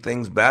made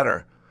things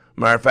better.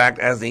 Matter of fact,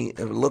 as he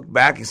looked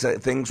back, he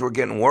said things were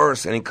getting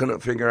worse and he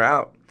couldn't figure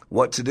out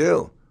what to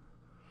do.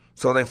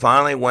 So they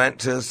finally went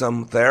to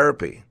some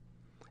therapy.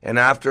 And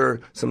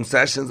after some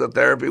sessions of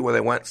therapy where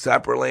they went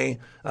separately,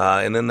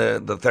 and then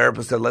the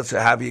therapist said, let's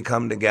have you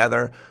come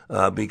together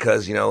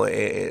because,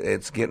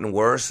 it's getting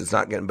worse. It's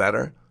not getting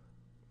better.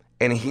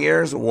 And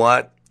here's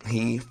what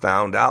he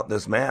found out,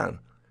 this man.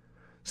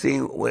 See,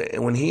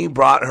 when he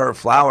brought her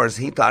flowers,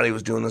 he thought he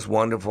was doing this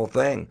wonderful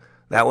thing.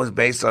 That was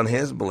based on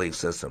his belief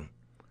system.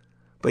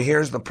 But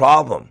here's the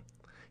problem.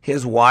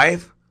 His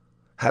wife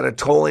had a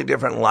totally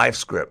different life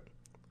script.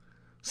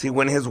 See,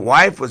 when his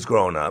wife was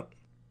growing up,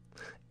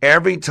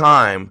 every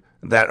time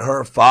that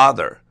her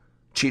father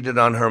cheated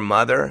on her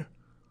mother,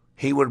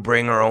 he would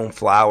bring her own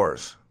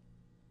flowers.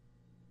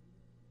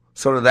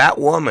 So to that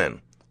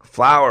woman,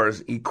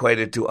 flowers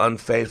equated to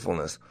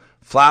unfaithfulness.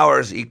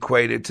 Flowers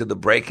equated to the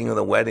breaking of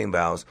the wedding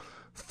vows.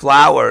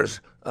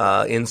 Flowers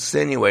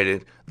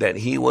insinuated that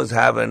he was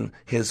having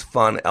his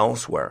fun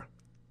elsewhere.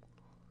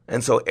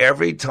 And so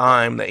every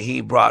time that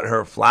he brought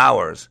her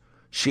flowers,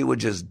 she would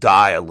just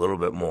die a little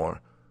bit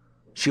more.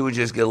 She would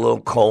just get a little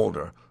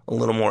colder, a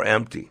little more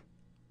empty.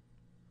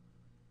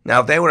 Now,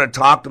 if they would have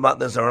talked about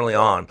this early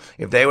on,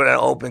 if they would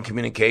have open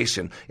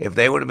communication, if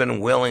they would have been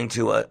willing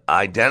to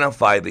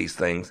identify these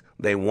things,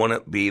 they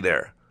wouldn't be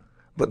there.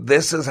 But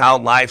this is how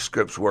life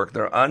scripts work.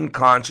 They're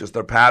unconscious.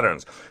 They're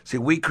patterns. See,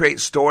 we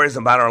create stories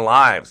about our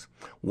lives,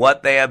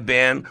 what they have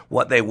been,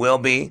 what they will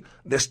be.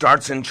 This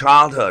starts in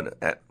childhood.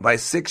 By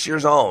 6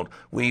 years old,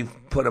 we've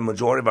put a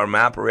majority of our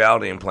map of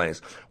reality in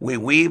place. We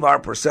weave our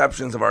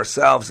perceptions of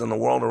ourselves and the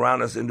world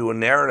around us into a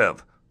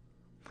narrative.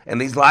 And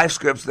these life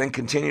scripts then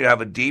continue to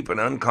have a deep and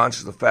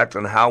unconscious effect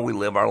on how we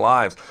live our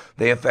lives.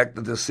 They affect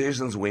the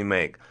decisions we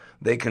make.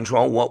 They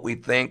control what we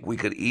think we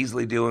could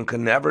easily do and could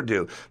never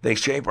do. They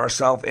shape our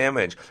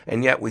self-image,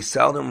 and yet we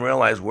seldom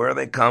realize where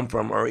they come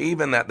from or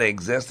even that they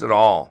exist at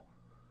all.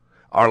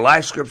 Our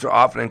life scripts are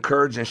often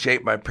encouraged and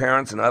shaped by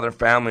parents and other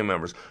family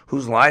members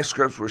whose life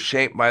scripts were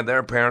shaped by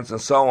their parents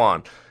and so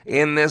on.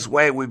 In this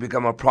way, we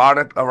become a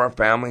product of our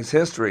family's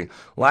history.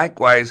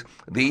 Likewise,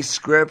 these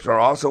scripts are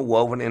also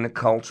woven into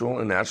cultural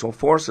and natural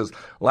forces.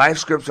 Life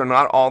scripts are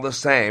not all the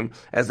same,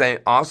 as they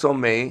also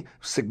may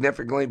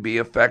significantly be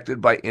affected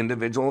by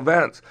individual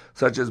events,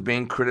 such as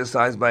being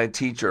criticized by a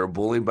teacher or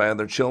bullied by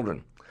other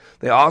children.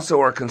 They also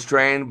are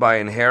constrained by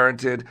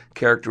inherited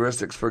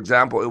characteristics. For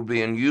example, it would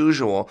be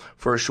unusual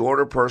for a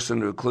shorter person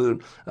to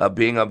include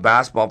being a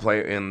basketball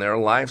player in their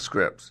life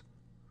scripts.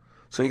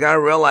 So you got to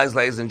realize,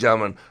 ladies and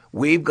gentlemen,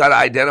 we've got to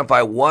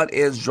identify what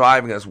is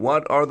driving us.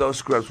 What are those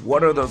scripts?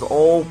 What are those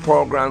old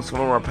programs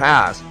from our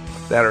past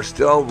that are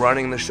still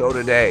running the show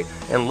today?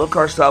 And look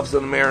ourselves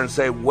in the mirror and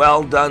say,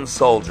 well done,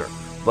 soldier,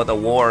 but the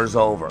war is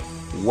over.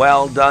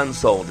 Well done,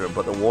 soldier,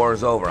 but the war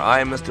is over. I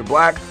am Mr.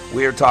 Black.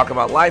 We are talking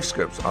about life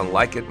scripts on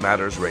Like It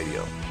Matters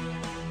Radio.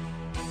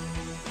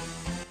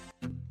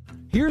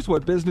 Here's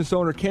what business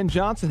owner Ken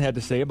Johnson had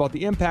to say about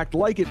the impact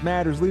Like It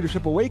Matters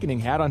Leadership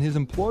Awakening had on his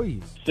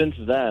employees. Since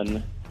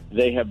then,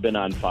 they have been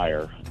on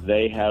fire.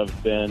 They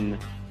have been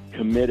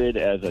committed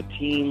as a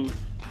team,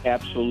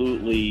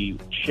 absolutely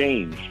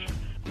changed.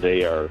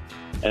 They are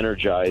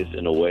energized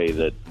in a way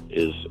that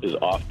is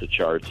off the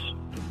charts,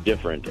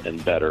 different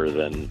and better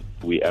than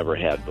we ever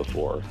had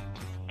before.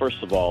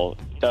 First of all,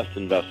 best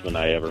investment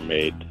I ever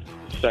made.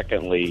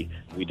 Secondly,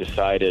 we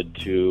decided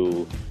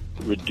to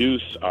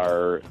reduce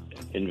our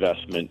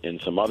investment in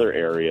some other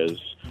areas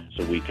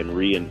so we can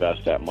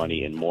reinvest that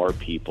money in more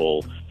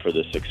people for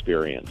this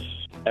experience.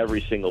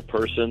 Every single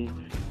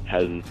person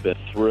has been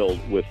thrilled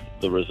with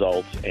the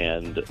results,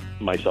 and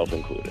myself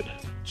included.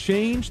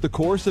 Change the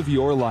course of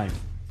your life.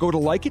 Go to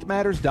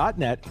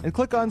likeitmatters.net and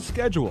click on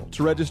Schedule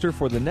to register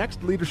for the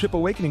next Leadership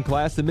Awakening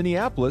class in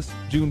Minneapolis,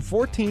 June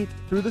 14th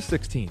through the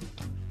 16th.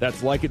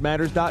 That's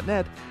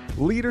likeitmatters.net.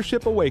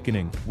 Leadership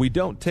Awakening. We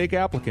don't take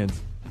applicants,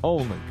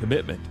 only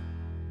commitment.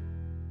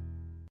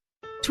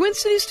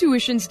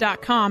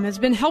 TwinCitiesTuitions.com has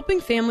been helping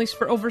families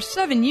for over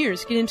 7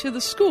 years get into the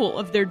school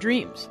of their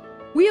dreams.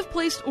 We have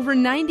placed over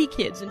 90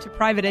 kids into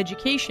private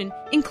education,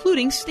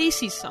 including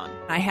Stacy's son.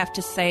 I have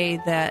to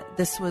say that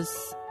this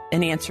was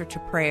an answer to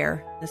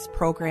prayer. This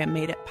program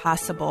made it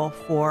possible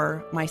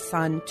for my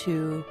son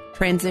to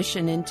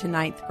transition into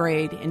 9th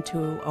grade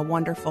into a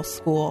wonderful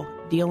school.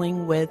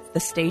 Dealing with the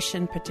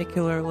station,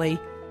 particularly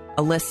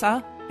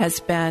Alyssa, has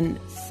been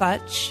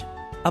such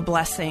a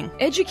blessing.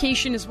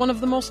 Education is one of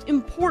the most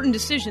important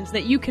decisions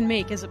that you can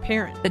make as a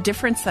parent. The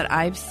difference that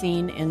I've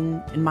seen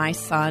in my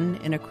son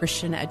in a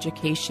Christian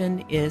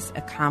education is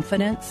a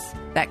confidence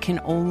that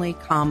can only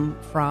come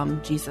from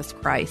Jesus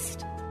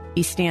Christ.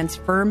 He stands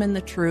firm in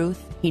the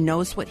truth. He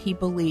knows what he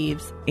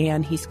believes,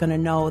 and he's going to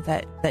know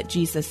that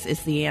Jesus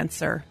is the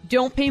answer.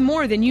 Don't pay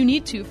more than you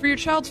need to for your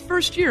child's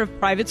first year of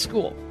private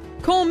school.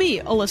 Call me,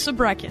 Alyssa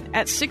Brecken,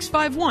 at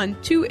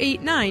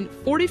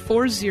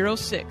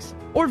 651-289-4406,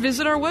 or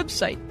visit our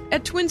website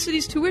at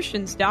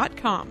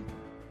TwinCitiesTuitions.com.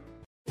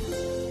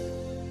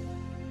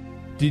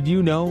 Did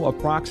you know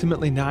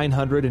approximately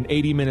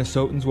 980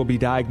 Minnesotans will be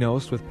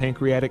diagnosed with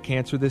pancreatic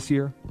cancer this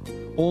year?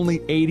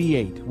 Only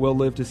 88 will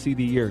live to see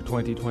the year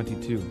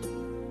 2022.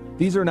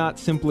 These are not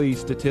simply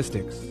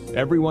statistics.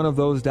 Every one of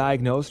those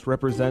diagnosed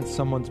represents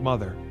someone's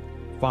mother,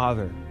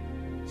 father,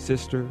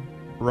 sister,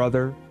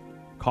 brother,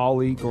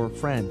 colleague, or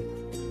friend.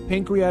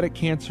 Pancreatic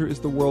cancer is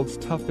the world's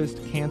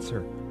toughest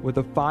cancer, with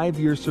a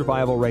 5-year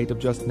survival rate of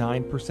just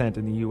 9%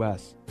 in the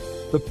U.S.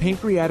 The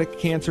Pancreatic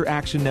Cancer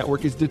Action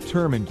Network is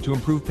determined to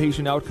improve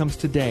patient outcomes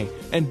today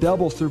and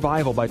double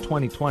survival by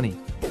 2020.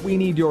 But we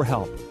need your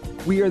help.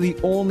 We are the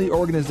only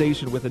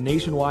organization with a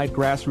nationwide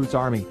grassroots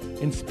army,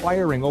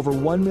 inspiring over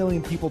 1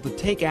 million people to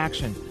take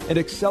action and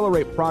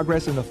accelerate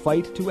progress in the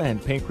fight to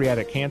end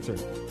pancreatic cancer.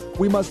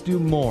 We must do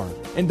more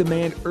and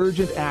demand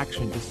urgent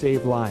action to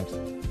save lives.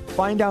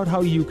 Find out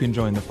how you can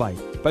join the fight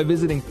by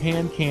visiting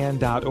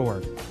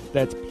pancan.org.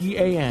 That's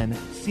PANCAN.org.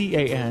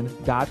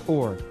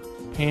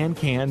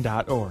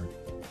 pancan.org.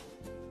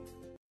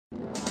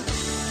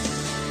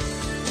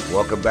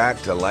 Welcome back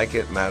to Like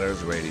It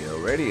Matters Radio.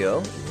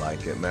 Radio,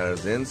 like it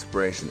matters,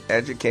 inspiration,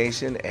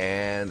 education,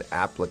 and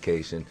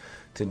application.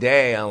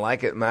 Today on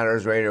Like It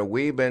Matters Radio,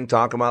 we've been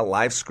talking about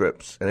life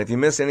scripts. And if you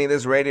miss any of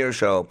this radio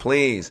show,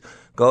 please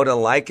go to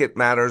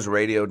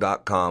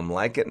likeitmattersradio.com,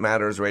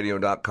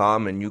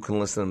 likeitmattersradio.com, and you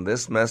can listen to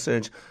this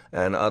message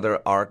and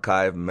other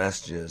archive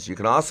messages. You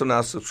can also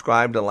now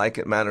subscribe to Like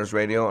It Matters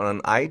Radio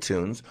on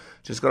iTunes.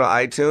 Just go to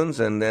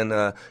iTunes, and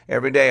then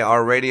every day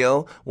our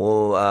radio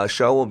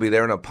show will be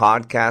there in a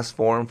podcast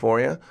form for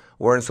you.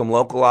 We're in some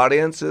local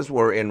audiences.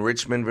 We're in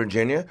Richmond,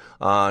 Virginia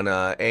on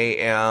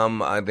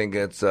AM, I think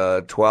it's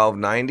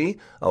 1290,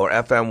 or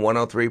FM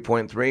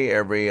 103.3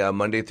 every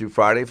Monday through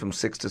Friday from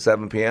 6 to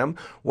 7 p.m.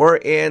 We're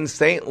in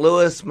St.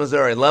 Louis,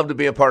 Missouri. Love to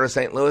be a part of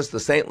St. Louis. The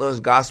St. Louis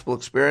Gospel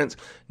Experience,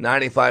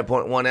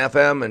 95.1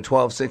 FM and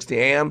 1260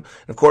 AM.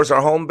 And of course,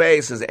 our home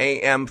base is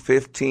AM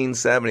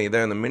 1570.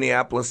 They're in the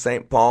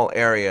Minneapolis-St. Paul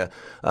area.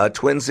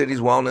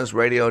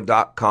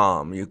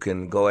 TwinCitiesWellnessRadio.com. You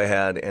can go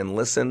ahead and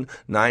listen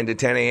 9 to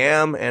 10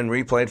 a.m. and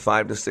replayed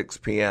 5 to 6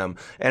 p.m.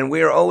 And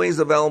we are always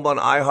available on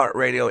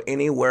iHeartRadio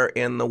anywhere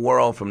in the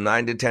world from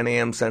 9 to 10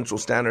 a.m. Central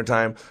Standard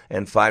Time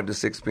and 5 to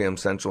 6 p.m.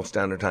 Central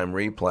Standard Time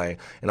replay.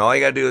 And all you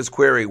got to do is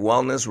query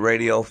Wellness Radio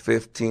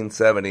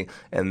 1570,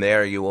 and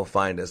there you will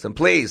find us. And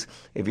please,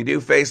 if you do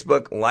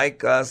Facebook,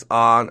 like us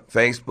on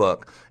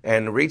Facebook.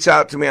 And reach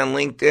out to me on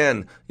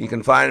LinkedIn. You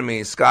can find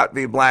me, Scott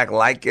V. Black,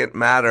 Like It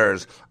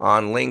Matters,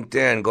 on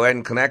LinkedIn. Go ahead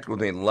and connect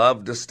with me.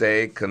 Love to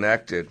stay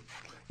connected.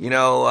 You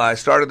know, I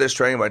started this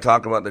training by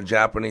talking about the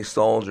Japanese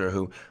soldier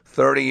who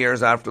 30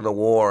 years after the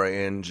war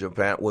in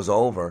Japan was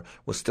over,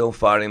 was still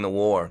fighting the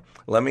war.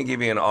 Let me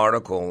give you an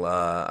article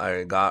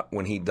I got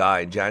when he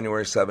died,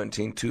 January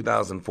 17,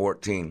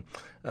 2014.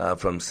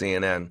 From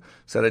CNN,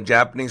 said a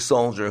Japanese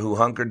soldier who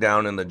hunkered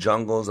down in the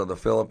jungles of the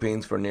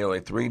Philippines for nearly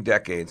 3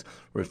 decades,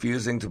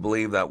 refusing to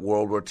believe that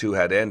World War II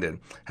had ended,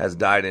 has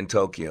died in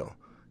Tokyo.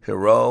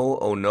 Hiro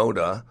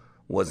Onoda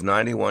was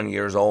 91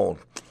 years old.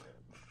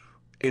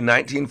 In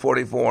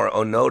 1944,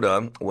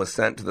 Onoda was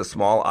sent to the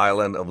small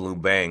island of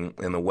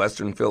Lubang in the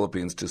western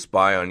Philippines to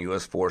spy on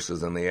U.S.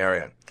 forces in the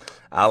area.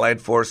 Allied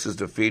forces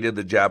defeated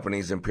the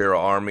Japanese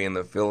Imperial Army in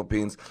the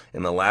Philippines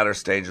in the latter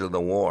stages of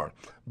the war,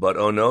 but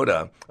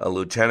Onoda, a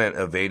lieutenant,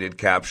 evaded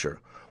capture.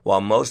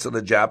 While most of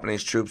the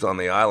Japanese troops on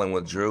the island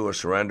withdrew or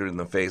surrendered in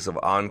the face of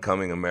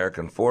oncoming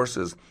American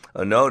forces,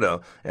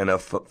 Onoda and a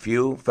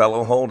few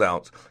fellow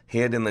holdouts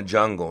hid in the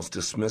jungles,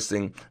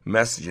 dismissing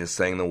messages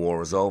saying the war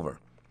was over.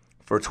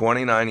 For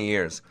 29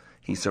 years,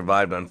 he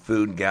survived on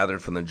food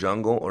gathered from the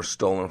jungle or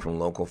stolen from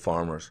local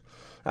farmers.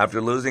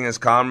 After losing his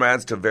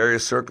comrades to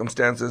various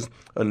circumstances,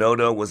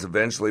 Onoda was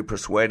eventually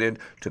persuaded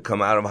to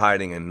come out of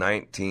hiding in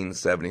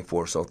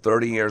 1974, so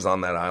 30 years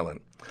on that island.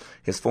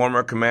 His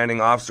former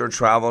commanding officer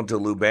traveled to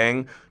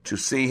Lubang to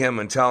see him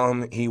and tell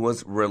him he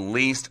was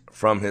released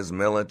from his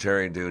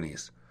military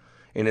duties.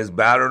 In his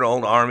battered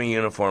old army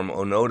uniform,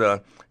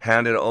 Onoda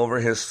handed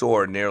over his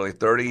sword nearly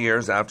 30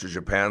 years after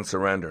Japan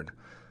surrendered.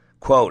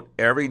 Quote,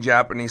 every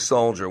Japanese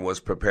soldier was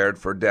prepared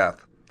for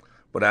death.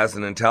 But as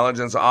an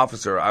intelligence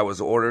officer, I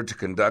was ordered to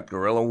conduct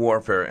guerrilla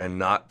warfare and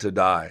not to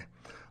die.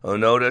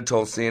 Onoda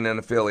told CNN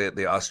affiliate,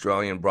 the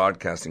Australian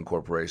Broadcasting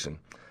Corporation,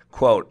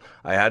 quote,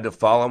 I had to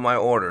follow my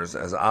orders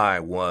as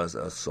I was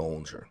a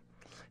soldier.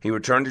 He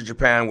returned to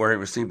Japan where he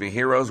received a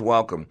hero's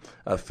welcome,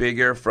 a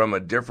figure from a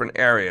different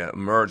area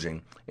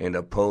emerging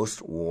into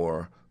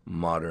post-war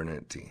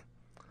modernity.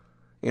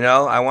 You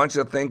know, I want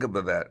you to think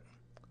about that.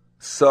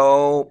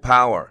 So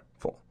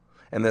powerful.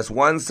 In this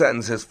one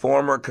sentence, his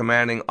former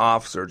commanding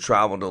officer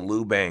traveled to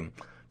Lubang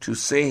to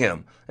see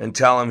him and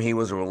tell him he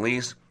was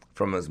released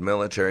from his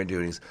military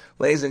duties.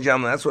 Ladies and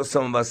gentlemen, that's what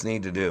some of us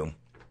need to do.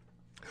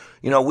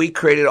 You know, we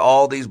created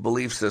all these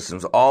belief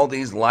systems, all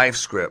these life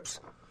scripts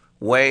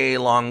way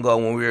long ago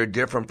when we were a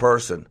different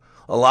person.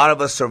 A lot of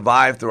us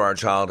survived through our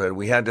childhood.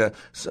 We had to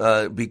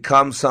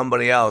become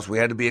somebody else. We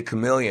had to be a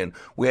chameleon.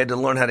 We had to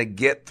learn how to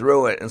get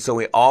through it. And so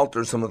we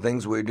altered some of the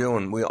things we were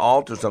doing. We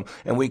altered some,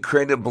 and we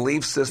created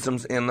belief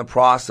systems in the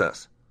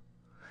process.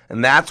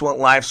 And that's what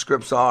life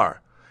scripts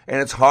are. And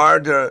it's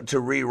hard to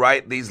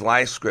rewrite these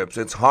life scripts.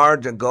 It's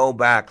hard to go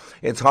back.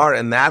 It's hard,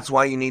 and that's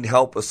why you need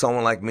help with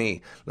someone like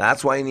me.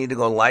 That's why you need to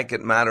go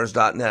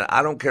likeitmatters.net.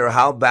 I don't care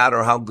how bad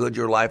or how good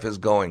your life is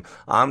going.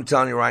 I'm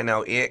telling you right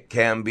now, it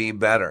can be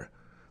better.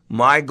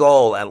 My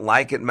goal at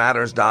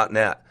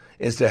likeitmatters.net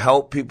is to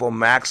help people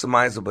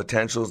maximize the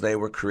potentials they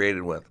were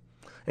created with.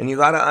 And you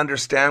got to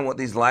understand what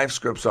these life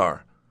scripts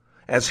are.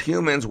 As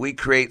humans, we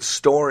create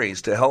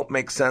stories to help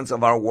make sense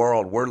of our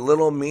world. We're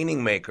little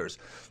meaning makers.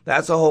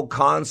 That's the whole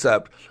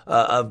concept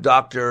of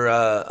Dr.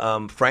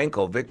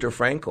 Frankl, Viktor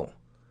Frankl,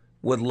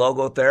 with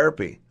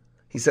logotherapy.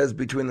 He says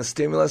between the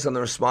stimulus and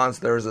the response,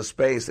 there is a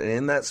space, and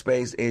in that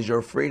space is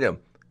your freedom.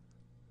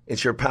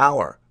 It's your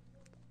power.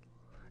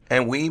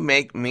 And we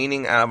make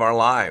meaning out of our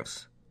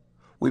lives.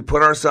 We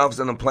put ourselves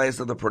in the place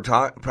of the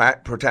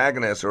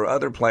protagonist or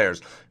other players,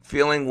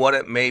 feeling what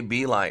it may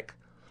be like.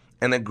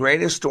 And the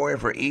greatest story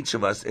for each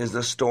of us is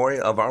the story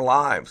of our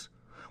lives.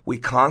 We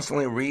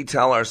constantly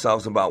retell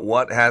ourselves about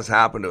what has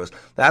happened to us.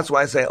 That's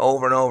why I say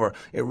over and over,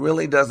 it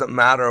really doesn't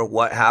matter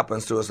what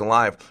happens to us in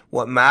life.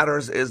 What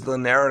matters is the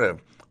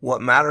narrative.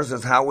 What matters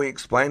is how we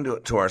explain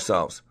it to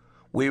ourselves.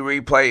 We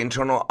replay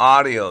internal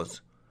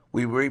audios.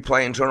 We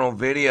replay internal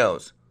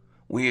videos.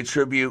 We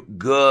attribute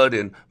good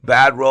and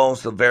bad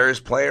roles to various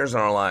players in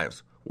our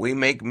lives. We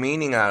make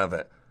meaning out of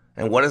it.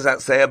 And what does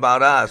that say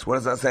about us? What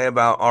does that say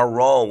about our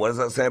role? What does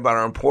that say about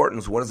our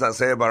importance? What does that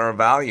say about our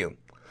value?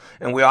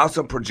 And we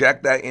also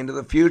project that into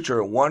the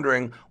future,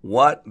 wondering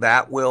what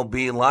that will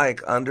be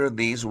like under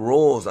these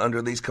rules,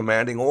 under these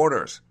commanding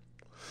orders.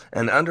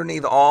 And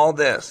underneath all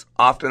this,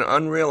 often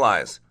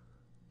unrealized,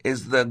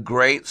 is the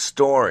great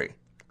story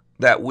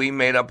that we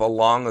made up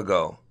long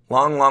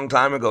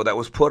time ago, that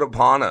was put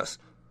upon us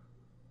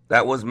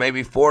that was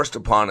maybe forced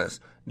upon us.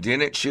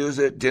 Didn't choose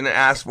it, didn't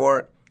ask for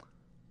it,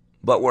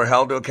 but we're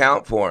held to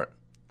account for it.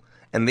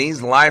 And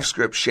these life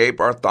scripts shape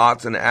our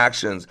thoughts and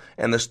actions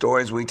and the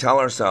stories we tell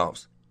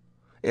ourselves.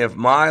 If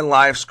my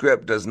life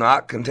script does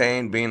not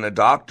contain being a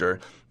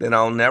doctor, then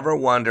I'll never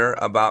wonder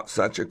about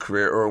such a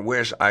career or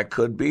wish I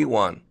could be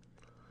one.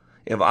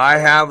 If I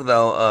have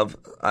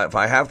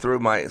through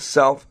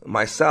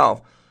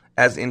myself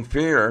as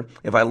inferior,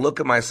 if I look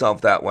at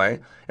myself that way,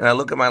 and I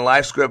look at my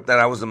life script that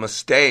I was a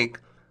mistake,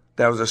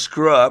 that I was a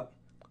screw up,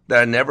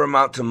 that I never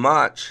amount to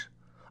much,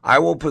 I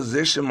will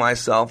position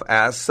myself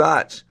as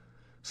such.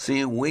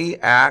 See, we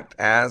act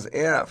as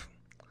if.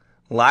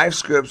 Life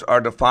scripts are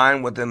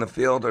defined within the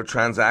field of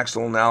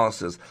transactional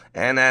analysis,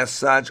 and as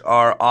such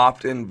are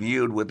often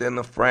viewed within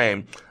the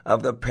frame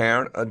of the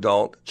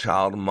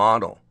parent-adult-child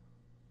model.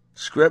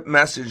 Script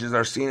messages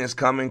are seen as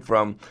coming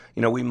from,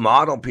 we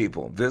model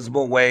people,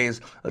 visible ways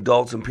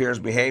adults and peers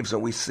behave, so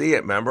we see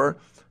it, remember?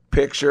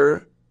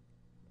 Picture,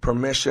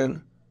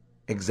 permission,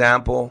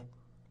 example,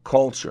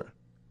 culture.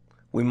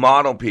 We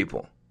model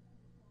people.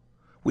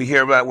 We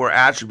hear about we're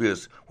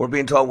attributes. We're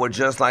being told we're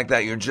just like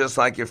that. You're just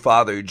like your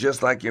father. You're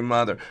just like your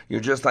mother. You're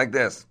just like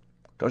this.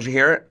 Don't you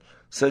hear it?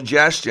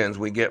 Suggestions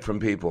we get from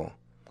people.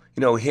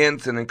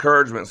 Hints and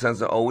encouragement, sense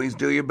to always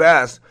do your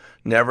best.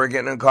 Never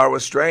get in a car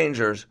with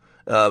strangers.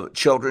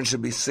 Children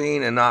should be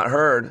seen and not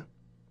heard.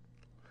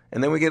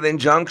 And then we get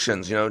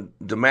injunctions,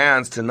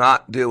 demands to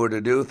not do or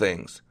to do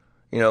things.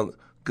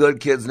 Good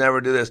kids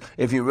never do this.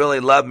 If you really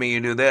love me, you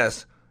do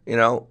this.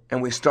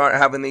 And we start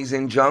having these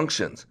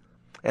injunctions.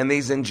 And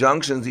these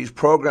injunctions, these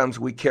programs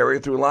we carry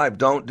through life.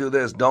 Don't do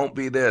this. Don't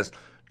be this.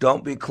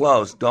 Don't be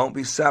close. Don't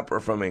be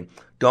separate from me.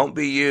 Don't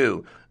be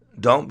you.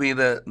 Don't be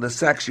the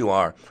sex you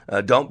are.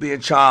 Don't be a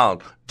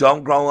child.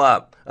 Don't grow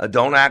up.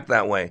 Don't act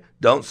that way.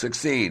 Don't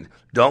succeed.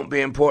 Don't be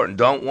important.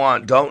 Don't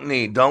want. Don't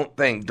need. Don't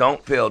think.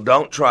 Don't feel.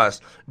 Don't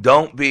trust.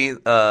 Don't be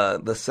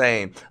the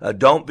same.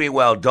 Don't be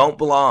well. Don't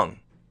belong.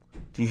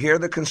 Do you hear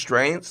the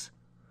constraints?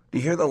 Do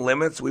you hear the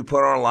limits we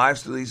put on our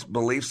lives to these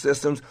belief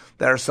systems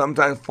that are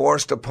sometimes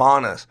forced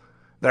upon us,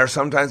 that are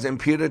sometimes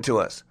imputed to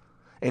us?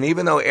 And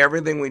even though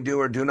everything we do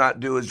or do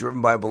not do is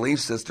driven by a belief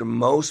system,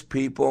 most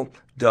people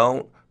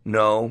don't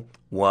know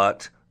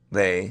what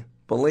they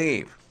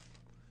believe.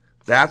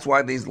 That's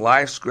why these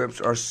life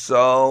scripts are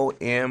so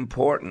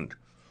important.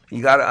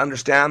 You got to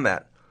understand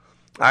that.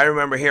 I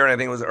remember hearing, I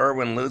think it was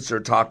Erwin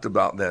Lutzer talked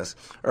about this.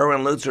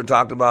 Erwin Lutzer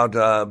talked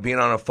about being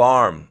on a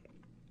farm.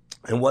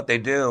 And what they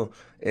do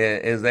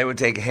is they would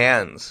take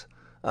hens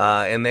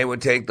and they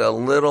would take the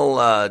little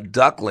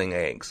duckling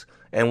eggs.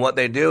 And what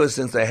they do is,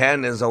 since the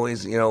hen is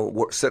always,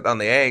 sitting on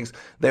the eggs,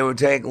 they would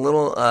take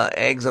little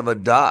eggs of a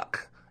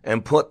duck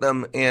and put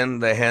them in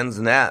the hen's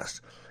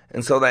nest.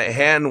 And so that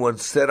hen would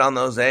sit on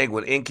those eggs,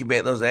 would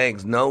incubate those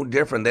eggs, no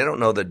different. They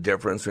don't know the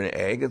difference between an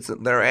egg. It's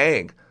their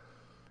egg.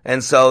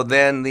 And so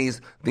then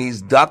these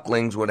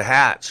ducklings would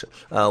hatch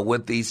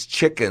with these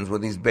chickens,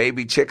 with these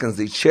baby chickens,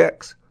 these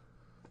chicks.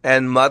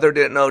 And mother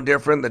didn't know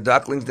different. The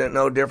ducklings didn't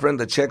know different.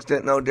 The chicks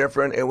didn't know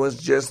different. It was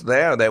just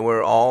there. They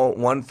were all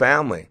one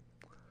family.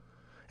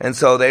 And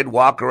so they'd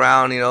walk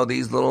around,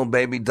 these little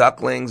baby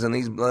ducklings and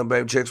these little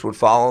baby chicks would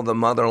follow the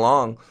mother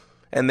along.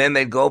 And then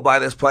they'd go by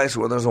this place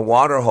where there's a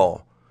water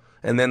hole.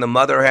 And then the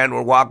mother hen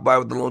would walk by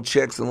with the little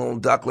chicks and little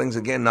ducklings,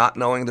 again, not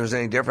knowing there's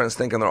any difference,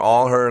 thinking they're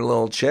all her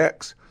little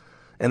chicks.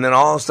 And then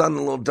all of a sudden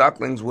the little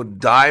ducklings would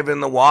dive in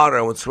the water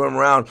and would swim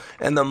around.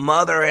 And the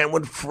mother hen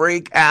would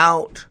freak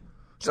out.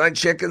 She's like,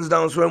 chickens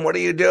don't swim. What are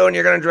you doing?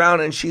 You're going to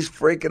drown. And she's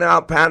freaking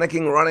out,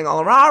 panicking, running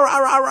all around. Rah,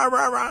 rah, rah,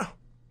 rah, rah.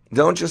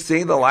 Don't you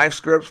see the life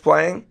scripts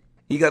playing?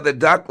 You got the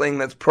duckling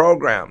that's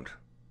programmed.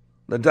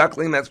 The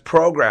duckling that's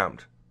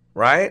programmed,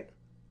 right?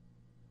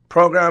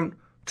 Programmed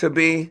to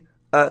be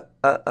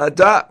a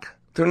duck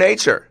through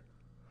nature.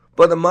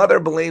 But the mother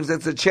believes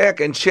it's a chick,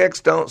 and chicks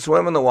don't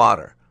swim in the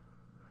water.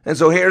 And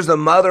so here's the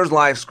mother's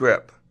life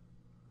script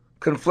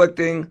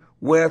conflicting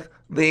with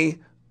the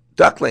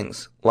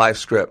duckling's life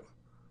script.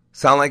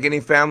 Sound like any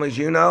families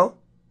you know?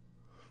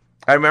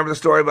 I remember the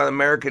story about an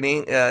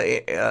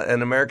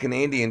American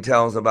Indian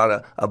tells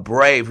about a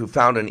brave who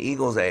found an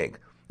eagle's egg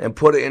and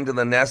put it into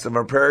the nest of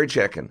a prairie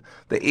chicken.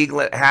 The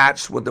eaglet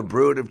hatched with a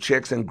brood of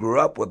chicks and grew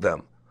up with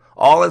them.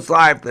 All its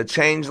life, the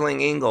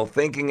changeling eagle,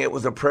 thinking it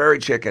was a prairie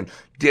chicken,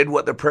 did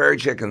what the prairie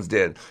chickens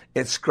did.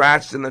 It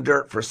scratched in the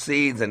dirt for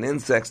seeds and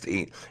insects to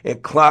eat.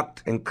 It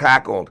clucked and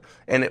cackled,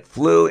 and it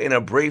flew in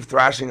a brief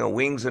thrashing of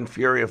wings and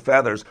fury of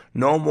feathers,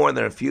 no more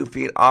than a few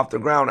feet off the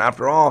ground.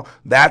 After all,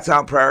 that's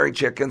how prairie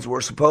chickens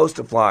were supposed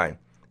to fly.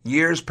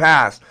 Years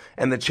passed,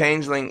 and the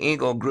changeling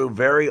eagle grew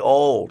very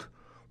old.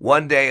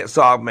 One day it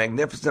saw a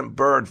magnificent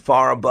bird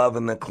far above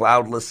in the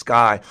cloudless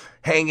sky.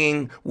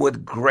 Hanging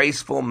with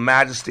graceful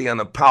majesty on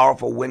the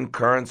powerful wind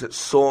currents, it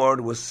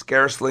soared with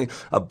scarcely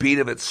a beat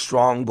of its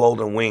strong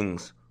golden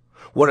wings.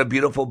 "What a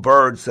beautiful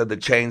bird," said the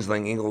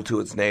changeling eagle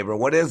to its neighbor.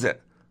 "What is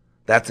it?"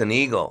 "That's an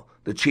eagle,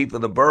 the chief of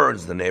the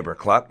birds," the neighbor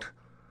clucked.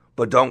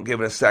 "But don't give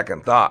it a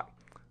second thought.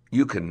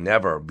 You can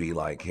never be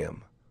like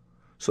him."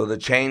 So the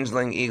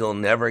changeling eagle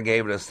never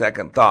gave it a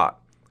second thought.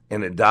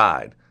 and it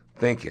died,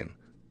 thinking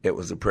it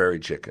was a prairie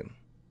chicken.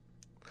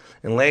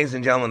 And ladies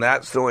and gentlemen,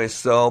 that story is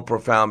so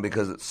profound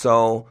because it's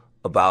so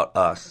about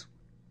us.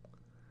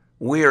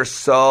 We are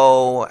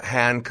so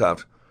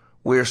handcuffed.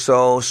 We are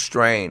so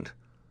strained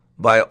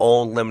by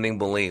old limiting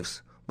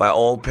beliefs, by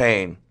old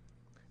pain.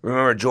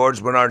 Remember,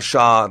 George Bernard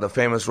Shaw, the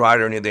famous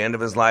writer, near the end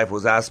of his life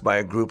was asked by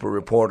a group of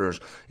reporters,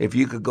 if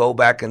you could go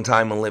back in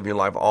time and live your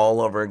life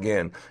all over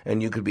again,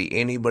 and you could be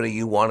anybody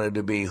you wanted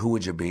to be, who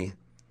would you be?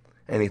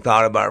 And he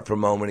thought about it for a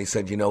moment. He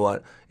said, you know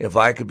what? If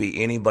I could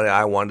be anybody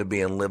I wanted to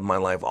be and live my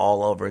life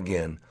all over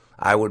again,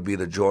 I would be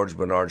the George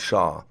Bernard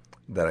Shaw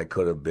that I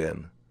could have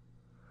been.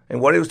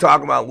 And what he was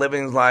talking about,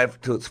 living his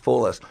life to its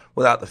fullest,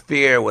 without the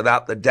fear,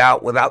 without the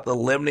doubt, without the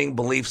limiting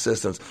belief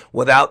systems,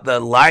 without the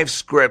life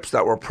scripts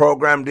that were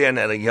programmed in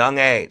at a young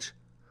age.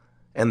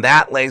 And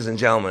that, ladies and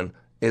gentlemen,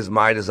 is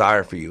my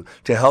desire for you,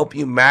 to help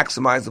you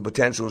maximize the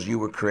potentials you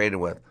were created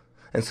with.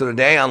 And so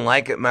today on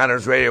Like It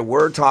Matters Radio,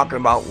 we're talking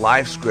about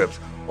life scripts,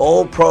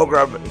 old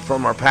programs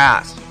from our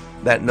past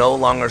that no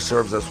longer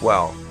serves us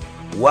well.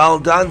 Well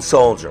done,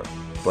 soldier,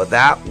 but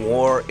that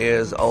war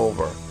is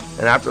over.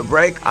 And after the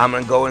break, I'm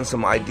going to go in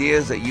some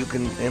ideas that you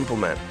can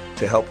implement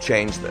to help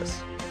change this.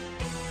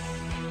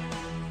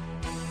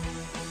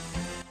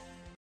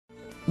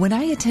 When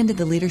I attended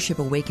the Leadership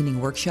Awakening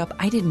workshop,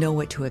 I didn't know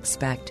what to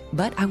expect,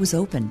 but I was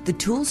open. The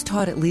tools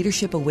taught at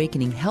Leadership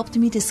Awakening helped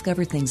me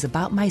discover things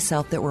about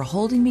myself that were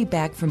holding me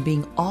back from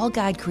being all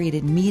God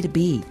created me to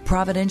be.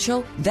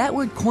 Providential? That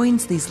word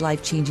coins these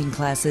life-changing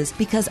classes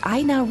because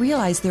I now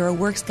realize there are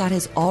works God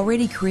has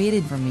already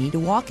created for me to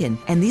walk in,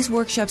 and these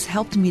workshops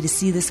helped me to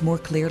see this more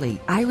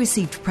clearly. I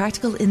received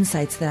practical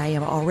insights that I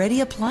am already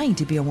applying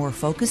to be a more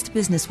focused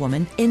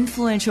businesswoman,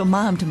 influential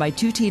mom to my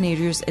 2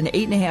 teenagers, an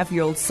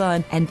 8.5-year-old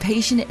son, and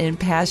patient and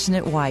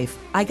passionate wife.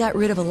 I got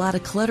rid of a lot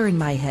of clutter in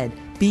my head.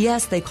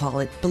 BS, they call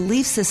it,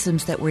 belief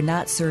systems that were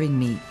not serving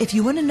me. If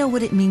you want to know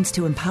what it means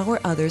to empower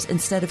others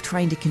instead of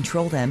trying to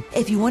control them,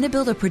 if you want to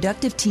build a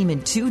productive team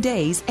in 2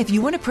 days, if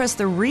you want to press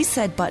the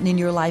reset button in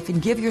your life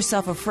and give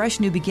yourself a fresh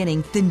new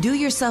beginning, then do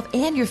yourself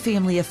and your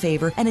family a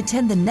favor and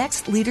attend the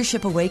next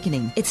Leadership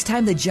Awakening. It's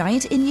time the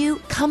giant in you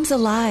comes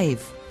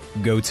alive.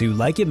 Go to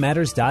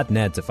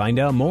likeitmatters.net to find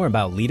out more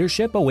about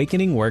Leadership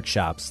Awakening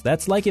workshops.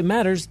 That's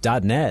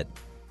likeitmatters.net.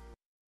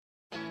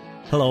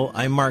 Hello,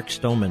 I'm Mark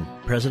Stoneman,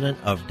 president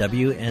of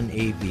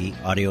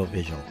WNAV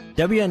Audiovisual.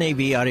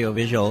 WNAV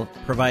Audiovisual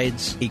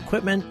provides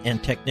equipment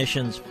and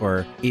technicians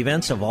for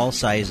events of all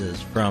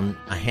sizes, from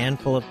a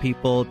handful of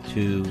people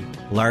to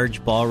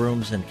large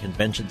ballrooms and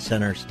convention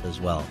centers as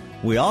well.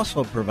 We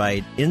also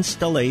provide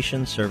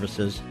installation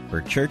services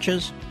for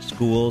churches,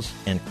 schools,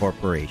 and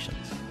corporations.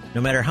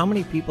 No matter how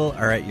many people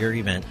are at your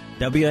event,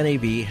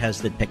 WNAV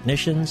has the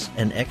technicians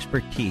and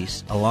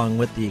expertise along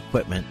with the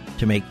equipment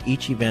to make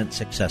each event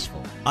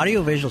successful.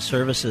 Audiovisual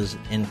services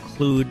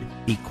include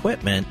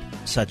equipment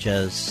such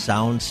as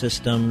sound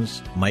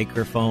systems,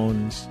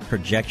 microphones,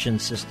 projection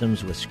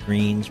systems with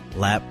screens,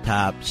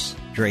 laptops,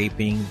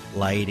 draping,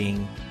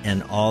 lighting,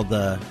 and all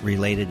the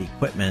related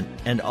equipment,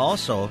 and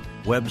also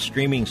web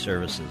streaming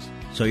services,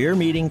 so your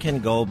meeting can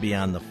go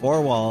beyond the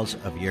 4 walls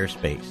of your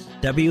space.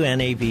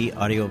 WNAV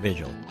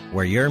Audiovisual,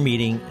 where your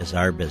meeting is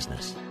our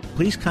business.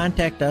 Please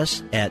contact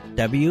us at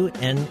wnav-video.com.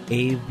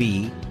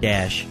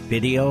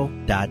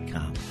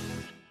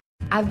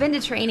 I've been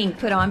to training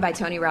put on by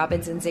Tony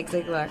Robbins and Zig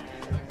Ziglar,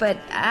 but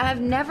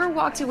I've never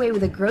walked away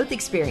with a growth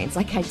experience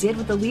like I did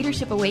with the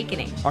Leadership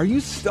Awakening. Are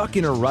you stuck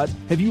in a rut?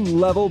 Have you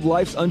leveled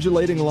life's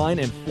undulating line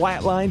and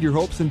flatlined your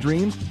hopes and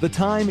dreams? The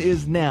time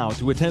is now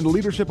to attend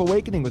Leadership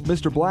Awakening with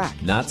Mr. Black.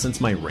 Not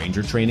since my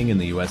Ranger training in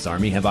the U.S.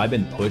 Army have I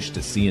been pushed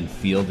to see and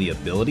feel the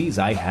abilities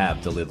I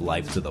have to live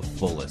life to the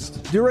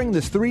fullest. During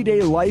this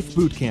 3-day life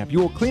boot camp, you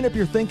will clean up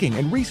your thinking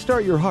and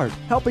restart your heart,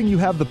 helping you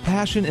have the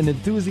passion and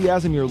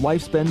enthusiasm your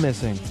life's been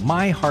missing.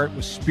 My heart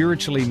was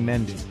spiritually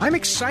mended. I'm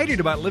excited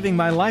about living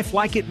my life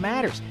like it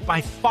matters. By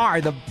far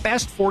the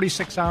best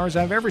 46 hours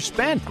I've ever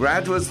spent.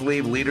 Graduates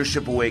leave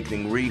Leadership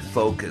Awakening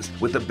refocused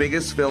with the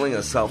biggest feeling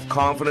of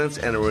self-confidence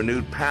and a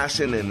renewed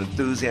passion and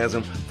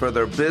enthusiasm for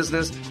their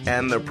business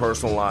and their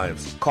personal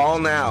lives. Call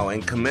now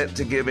and commit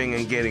to giving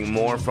and getting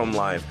more from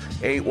life.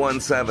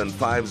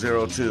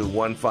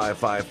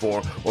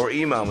 817-502-1554 or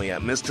email me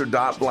at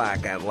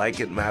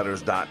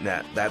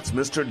mr.black@likeitmatters.net. That's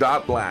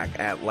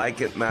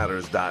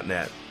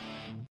mr.black@likeitmatters.net.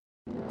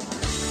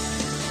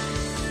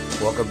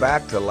 Welcome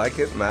back to Like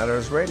It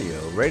Matters Radio.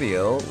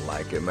 Radio,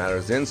 like it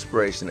matters,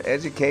 inspiration,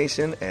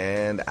 education,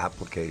 and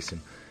application.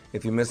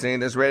 If you miss any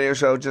of this radio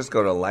show, just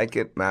go to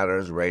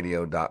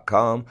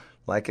likeitmattersradio.com,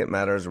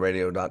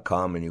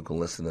 likeitmattersradio.com, and you can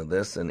listen to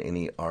this and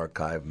any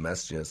archive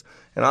messages.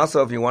 And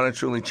also, if you want to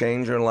truly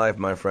change your life,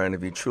 my friend,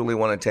 if you truly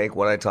want to take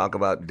what I talk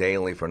about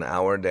daily for an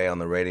hour a day on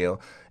the radio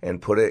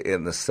and put it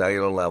in the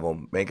cellular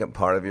level, make it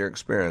part of your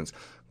experience,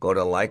 go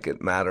to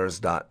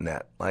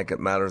likeitmatters.net,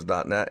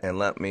 likeitmatters.net, and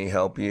let me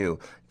help you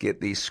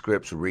get these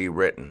scripts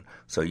rewritten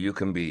so you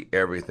can be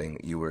everything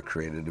you were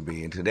created to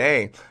be. And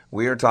today,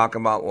 we are talking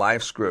about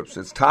life scripts.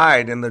 It's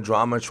tied in the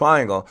drama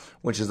triangle,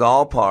 which is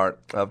all part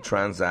of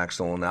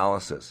transactional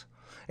analysis.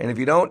 And if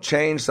you don't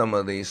change some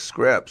of these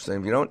scripts, and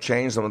if you don't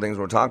change some of the things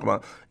we're talking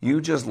about, you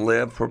just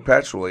live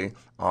perpetually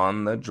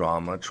on the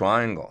drama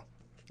triangle.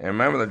 And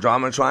remember, the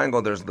drama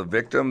triangle, there's the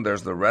victim,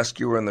 there's the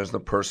rescuer, and there's the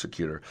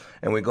persecutor.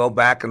 And we go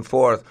back and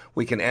forth.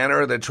 We can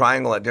enter the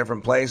triangle at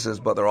different places,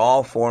 but they're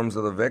all forms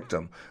of the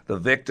victim. The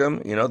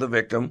victim,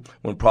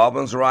 when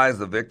problems arise,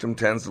 the victim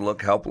tends to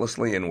look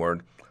helplessly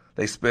inward.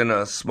 They spin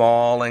a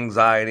small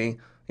anxiety,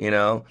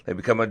 they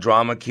become a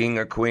drama king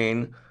or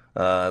queen.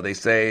 They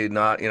say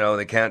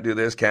they can't do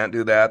this, can't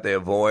do that. They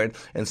avoid.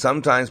 And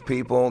sometimes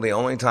people, the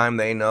only time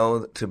they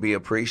know to be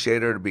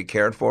appreciated or to be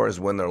cared for is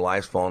when their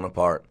life's falling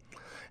apart.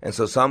 And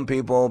so some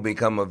people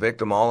become a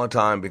victim all the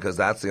time because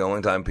that's the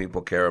only time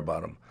people care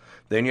about them.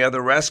 Then you have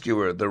the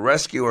rescuer. The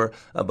rescuer,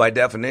 by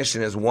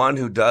definition, is one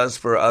who does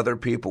for other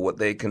people what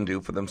they can do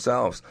for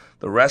themselves.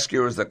 The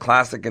rescuer is the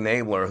classic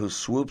enabler who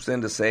swoops in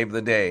to save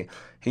the day.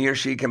 He or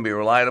she can be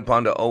relied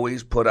upon to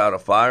always put out a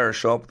fire or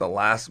show up at the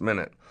last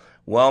minute.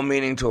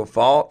 Well-meaning to a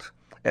fault,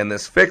 and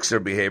this fixer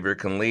behavior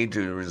can lead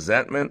to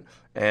resentment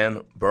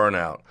and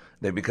burnout.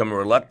 They become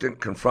reluctant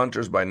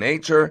confronters by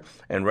nature,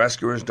 and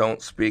rescuers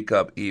don't speak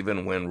up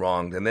even when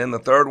wronged. And then the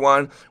third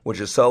one, which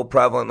is so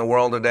prevalent in the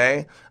world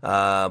today,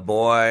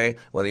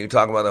 whether you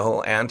talk about the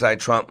whole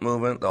anti-Trump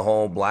movement, the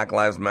whole Black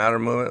Lives Matter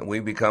movement,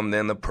 we become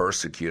then the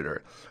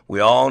persecutor.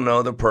 We all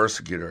know the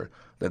persecutor.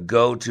 The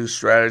go-to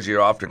strategy are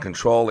often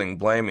controlling,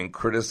 blaming,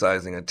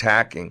 criticizing,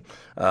 attacking,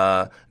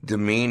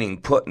 demeaning,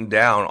 putting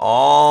down,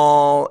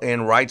 all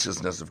in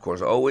righteousness, of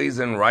course, always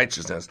in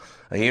righteousness.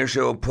 He or she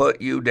will put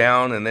you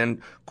down and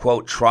then,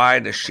 quote, try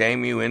to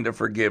shame you into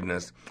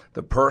forgiveness.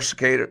 The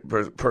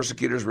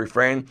persecutor's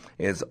refrain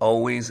is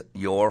always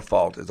your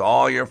fault. It's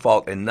all your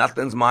fault, and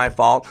nothing's my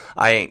fault.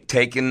 I ain't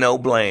taking no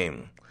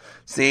blame.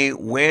 See,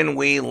 when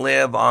we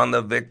live on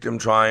the victim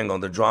triangle,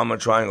 the drama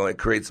triangle, it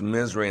creates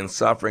misery and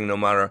suffering no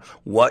matter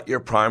what your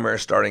primary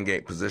starting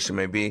gate position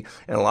may be.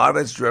 And a lot of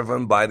it's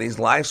driven by these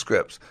life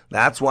scripts.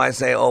 That's why I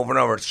say over and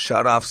over,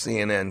 shut off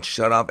CNN,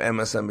 shut off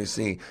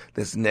MSNBC,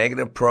 this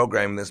negative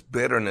programming, this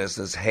bitterness,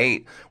 this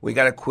hate. We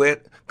got to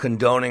quit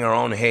condoning our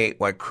own hate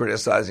while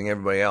criticizing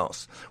everybody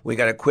else. We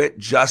got to quit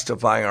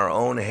justifying our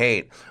own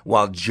hate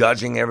while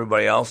judging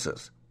everybody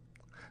else's.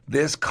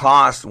 This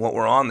cost, what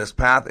we're on, this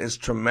path is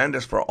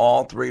tremendous for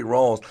all three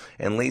roles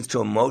and leads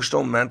to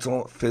emotional,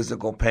 mental,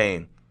 physical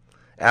pain.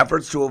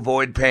 Efforts to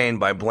avoid pain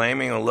by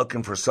blaming or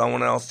looking for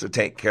someone else to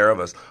take care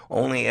of us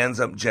only ends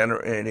up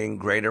generating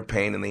greater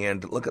pain in the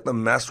end. Look at the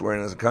mess we're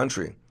in as a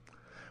country.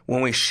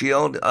 When we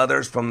shield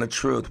others from the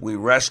truth, we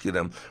rescue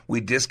them,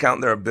 we discount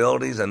their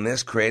abilities, and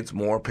this creates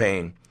more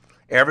pain.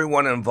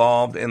 Everyone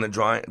involved in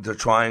the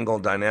triangle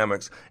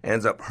dynamics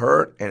ends up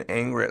hurt and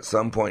angry at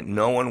some point.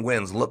 No one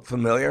wins. Look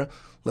familiar?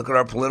 Look at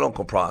our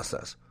political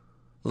process.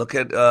 Look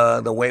at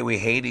the way we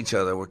hate each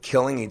other. We're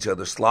killing each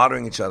other,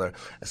 slaughtering each other.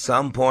 At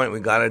some point, we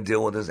got to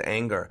deal with this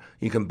anger.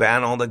 You can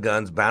ban all the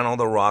guns, ban all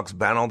the rocks,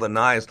 ban all the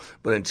knives,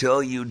 but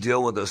until you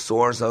deal with the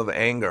source of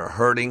anger,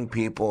 hurting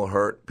people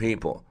hurt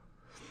people.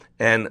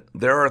 And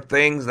there are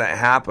things that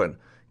happen,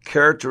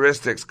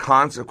 characteristics,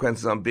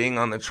 consequences on being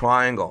on the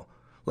triangle.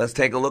 Let's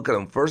take a look at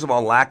them. First of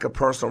all, lack of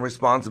personal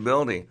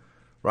responsibility,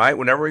 right?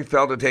 Whenever we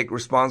fail to take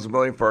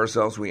responsibility for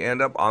ourselves, we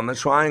end up on the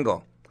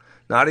triangle.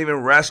 Not even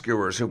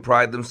rescuers who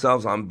pride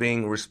themselves on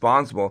being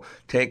responsible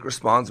take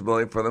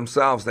responsibility for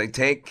themselves. They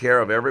take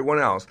care of everyone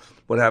else,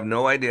 but have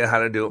no idea how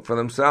to do it for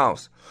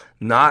themselves.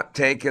 Not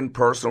taking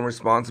personal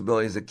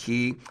responsibility is a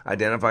key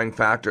identifying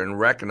factor in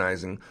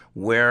recognizing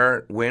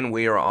when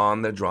we are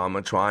on the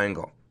drama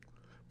triangle.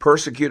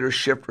 Persecutors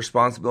shift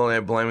responsibility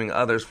by blaming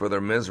others for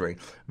their misery.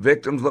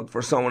 Victims look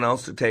for someone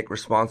else to take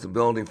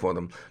responsibility for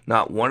them.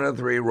 Not one of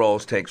the three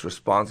roles takes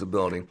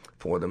responsibility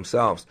for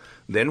themselves.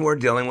 Then we're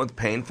dealing with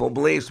painful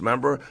beliefs.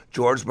 Remember,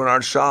 George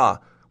Bernard Shaw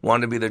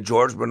wanted to be the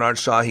George Bernard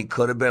Shaw he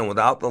could have been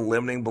without the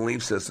limiting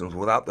belief systems,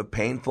 without the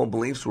painful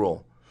beliefs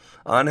rule.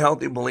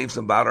 Unhealthy beliefs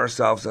about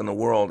ourselves and the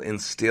world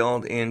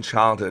instilled in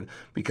childhood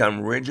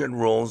become rigid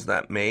rules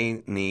that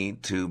may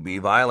need to be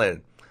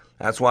violated.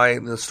 That's why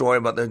the story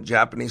about the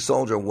Japanese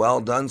soldier, well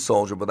done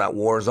soldier, but that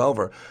war is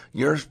over.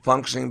 You're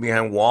functioning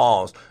behind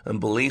walls and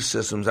belief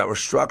systems that were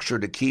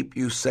structured to keep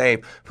you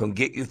safe, from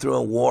get you through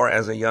a war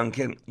as a young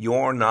kid.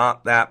 You're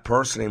not that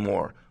person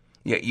anymore.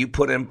 Yet you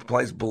put in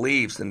place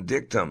beliefs and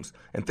dictums.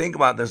 And think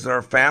about this, there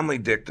are family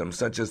dictums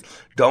such as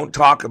don't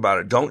talk about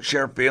it, don't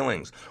share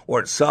feelings,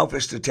 or it's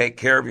selfish to take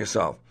care of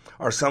yourself,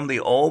 are some of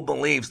the old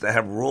beliefs that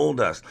have ruled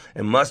us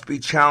and must be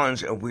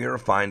challenged if we are to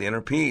find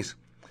inner peace.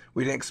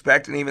 We can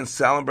expect and even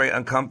celebrate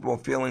uncomfortable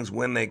feelings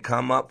when they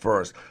come up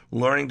for us,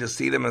 learning to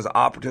see them as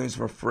opportunities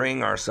for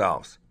freeing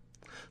ourselves.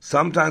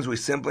 Sometimes we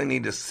simply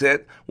need to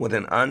sit with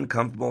an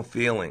uncomfortable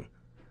feeling,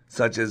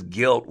 such as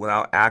guilt,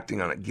 without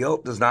acting on it.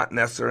 Guilt does not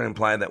necessarily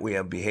imply that we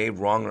have behaved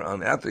wrong or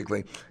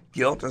unethically.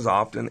 Guilt is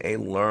often a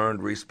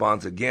learned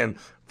response, again,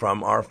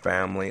 from our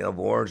family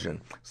of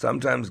origin.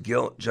 Sometimes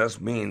guilt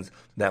just means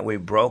that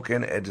we've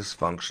broken a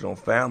dysfunctional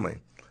family.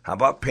 How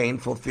about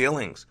painful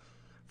feelings?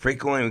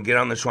 Frequently, we get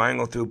on the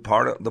triangle through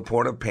the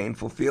port of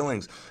painful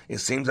feelings. It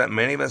seems that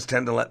many of us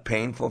tend to let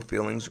painful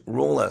feelings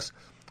rule us.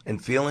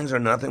 And feelings are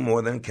nothing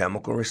more than a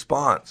chemical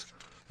response.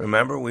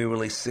 Remember, we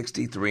release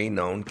 63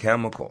 known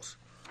chemicals.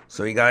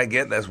 So you got to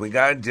get this. We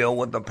got to deal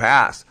with the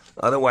past.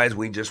 Otherwise,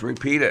 we just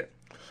repeat it.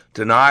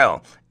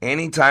 Denial.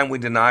 Anytime we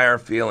deny our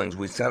feelings,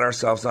 we set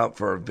ourselves up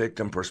for a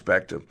victim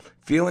perspective.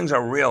 Feelings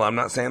are real. I'm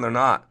not saying they're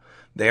not.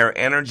 They are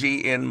energy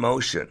in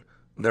motion.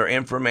 They're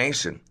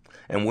information.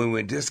 And when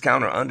we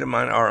discount or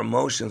undermine our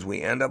emotions,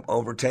 we end up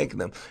overtaking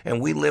them.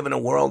 And we live in a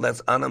world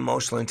that's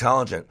unemotionally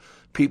intelligent.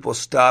 People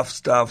stuff,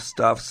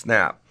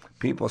 snap.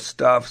 People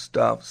stuff,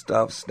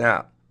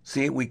 snap.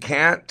 See, we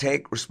can't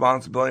take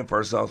responsibility for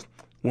ourselves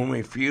when we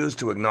refuse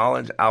to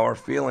acknowledge our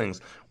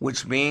feelings,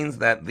 which means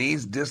that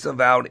these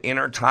disavowed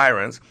inner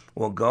tyrants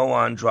will go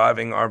on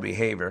driving our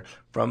behavior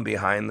from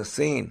behind the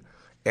scene.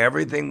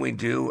 Everything we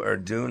do or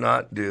do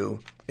not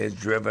do is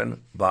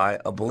driven by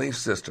a belief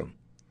system.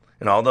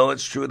 And although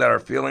it's true that our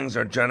feelings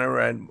are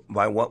generated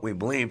by what we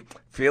believe,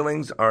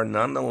 feelings are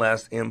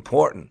nonetheless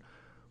important.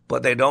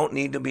 But they don't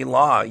need to be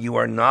law. You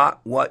are not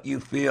what you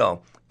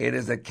feel. It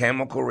is a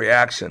chemical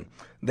reaction.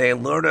 They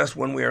alert us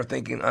when we are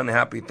thinking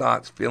unhappy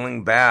thoughts,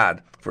 feeling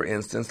bad. For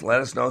instance,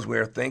 let us know as we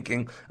are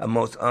thinking a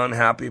most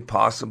unhappy,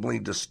 possibly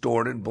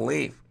distorted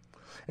belief.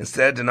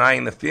 Instead of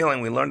denying the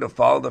feeling, we learn to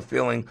follow the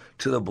feeling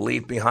to the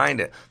belief behind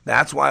it.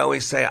 That's why I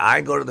always say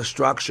I go to the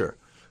structure.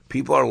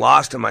 People are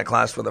lost in my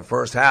class for the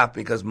first half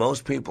because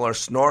most people are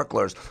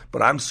snorkelers,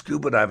 but I'm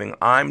scuba diving.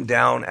 I'm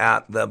down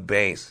at the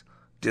base.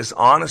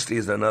 Dishonesty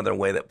is another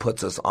way that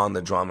puts us on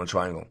the drama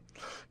triangle.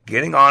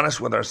 Getting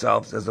honest with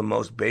ourselves is the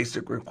most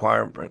basic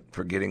requirement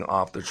for getting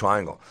off the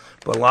triangle.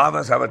 But a lot of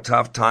us have a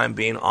tough time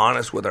being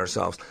honest with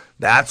ourselves.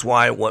 That's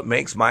why what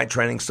makes my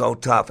training so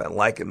tough at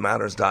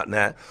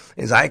likeitmatters.net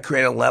is I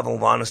create a level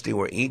of honesty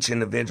where each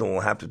individual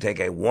will have to take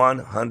a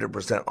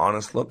 100%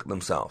 honest look at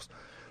themselves.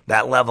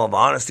 That level of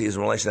honesty is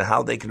in relation to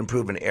how they can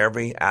improve in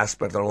every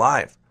aspect of their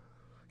life.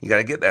 You got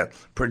to get that.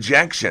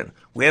 Projection.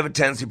 We have a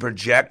tendency to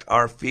project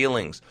our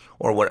feelings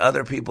or what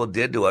other people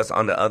did to us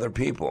onto other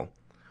people.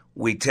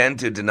 We tend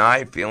to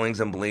deny feelings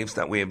and beliefs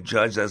that we have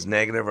judged as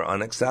negative or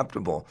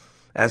unacceptable.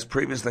 As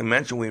previously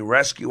mentioned, we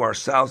rescue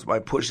ourselves by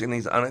pushing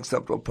these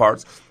unacceptable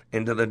parts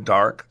into the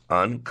dark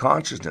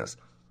unconsciousness.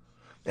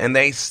 And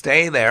they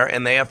stay there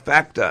and they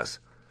affect us.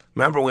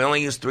 Remember, we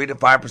only use 3 to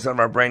 5% of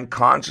our brain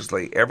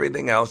consciously.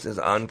 Everything else is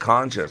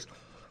unconscious.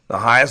 The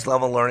highest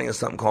level of learning is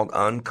something called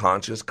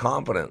unconscious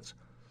competence.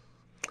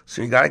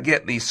 So you got to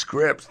get these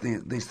scripts,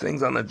 these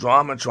things on the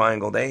drama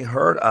triangle, they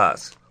hurt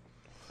us.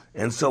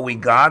 And so we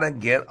got to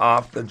get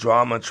off the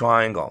drama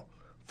triangle.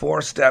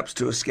 4 steps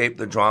to escape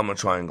the drama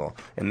triangle.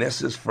 And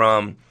this is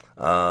from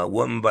a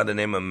woman by the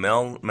name of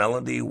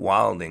Melody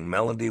Wilding.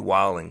 Melody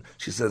Wilding.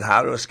 She says,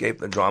 how to escape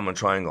the drama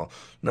triangle.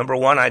 Number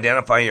 1,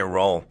 identify your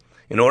role.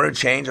 In order to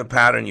change a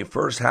pattern, you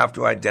first have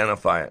to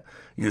identify it.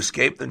 You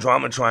escape the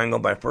drama triangle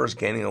by first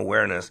gaining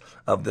awareness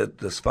of the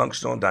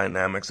dysfunctional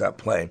dynamics at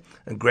play.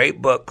 A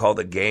great book called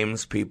The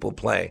Games People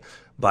Play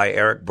by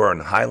Eric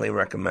Berne. Highly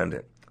recommend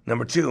it.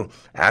 Number 2,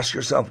 ask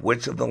yourself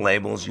which of the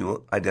labels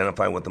you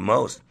identify with the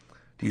most.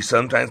 Do you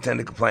sometimes tend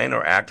to complain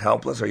or act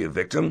helpless? Are you a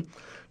victim?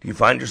 Do you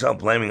find yourself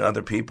blaming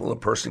other people, a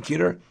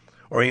persecutor?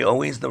 Or are you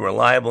always the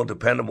reliable,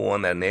 dependable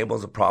one that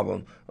enables a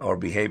problem or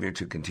behavior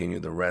to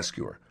continue the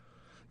rescuer?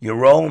 Your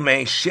role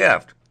may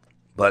shift,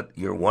 but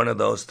you're one of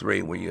those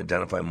 3 where you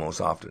identify most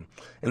often.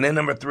 And then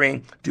number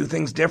 3, do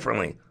things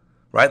differently.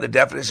 Right? The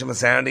definition of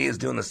insanity is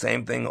doing the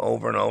same thing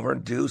over and over.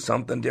 Do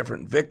something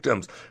different.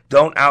 Victims,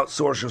 don't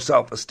outsource your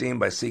self-esteem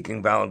by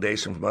seeking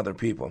validation from other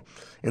people.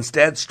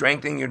 Instead,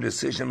 strengthen your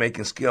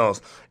decision-making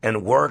skills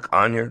and work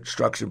on your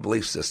structured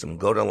belief system.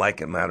 Go to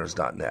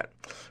likeitmatters.net.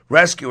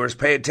 Rescuers,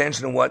 pay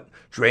attention to what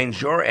drains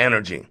your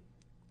energy.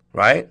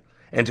 Right?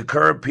 And to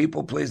curb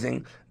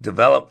people-pleasing,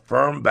 develop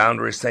firm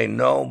boundaries. Say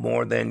no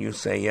more than you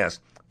say yes.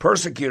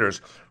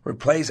 Persecutors,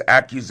 replace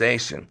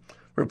accusation.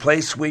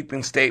 Replace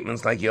sweeping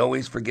statements like you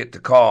always forget to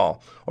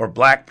call, or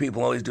black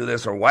people always do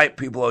this, or white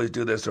people always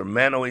do this, or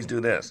men always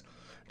do this.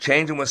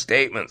 Change them with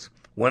statements.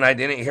 When I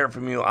didn't hear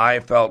from you,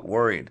 I felt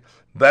worried.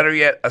 Better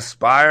yet,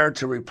 aspire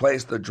to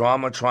replace the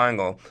drama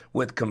triangle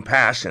with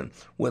compassion,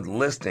 with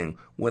listening,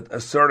 with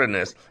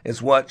assertiveness.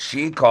 It's what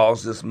she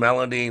calls, this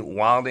Melody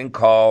Wilding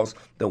calls,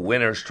 the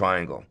winner's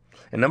triangle.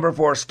 And number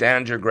 4,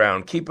 stand your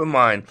ground. Keep in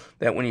mind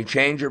that when you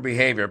change your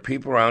behavior,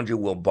 people around you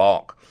will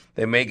balk.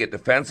 They may get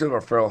defensive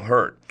or feel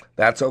hurt.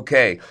 That's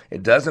okay.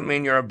 It doesn't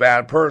mean you're a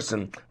bad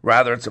person.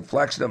 Rather, it's a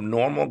reflection of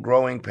normal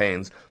growing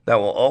pains that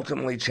will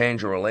ultimately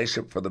change your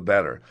relationship for the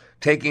better.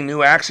 Taking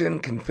new action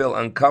can feel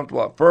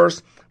uncomfortable at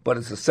first, but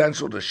it's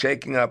essential to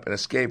shaking up and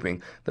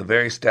escaping the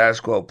very status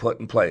quo put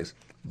in place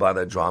by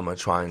the drama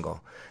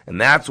triangle. And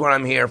that's what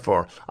I'm here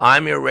for.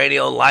 I'm your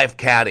radio life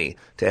caddy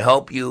to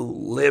help you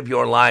live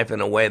your life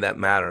in a way that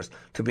matters.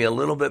 To be a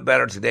little bit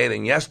better today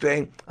than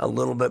yesterday, a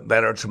little bit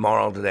better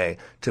tomorrow today.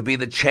 To be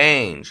the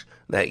change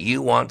that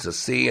you want to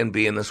see and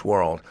be in this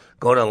world.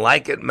 Go to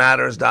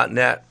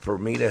likeitmatters.net for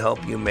me to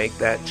help you make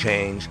that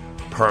change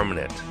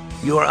permanent.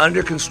 You are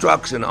under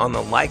construction on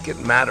the Like It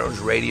Matters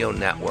radio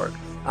network.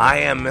 I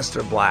am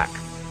Mr. Black.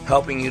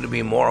 helping you to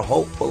be more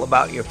hopeful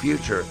about your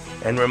future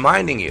and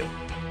reminding you,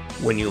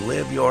 when you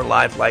live your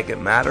life like it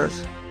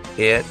matters,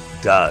 it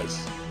does.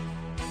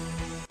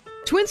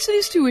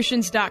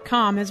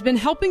 TwinCitiesTuitions.com has been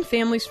helping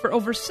families for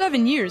over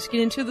 7 years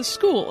get into the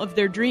school of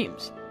their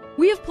dreams.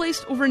 We have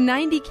placed over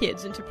 90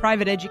 kids into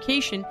private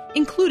education,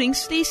 including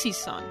Stacy's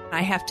son.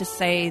 I have to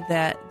say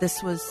that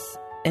this was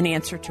an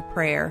answer to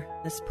prayer.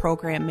 This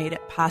program made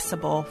it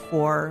possible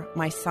for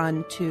my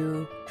son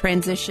to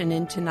transition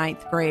into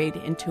ninth grade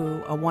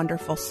into a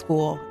wonderful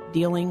school.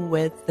 Dealing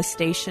with the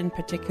station,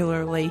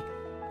 particularly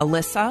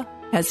Alyssa,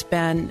 has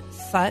been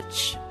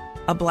such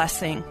a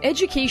blessing.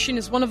 Education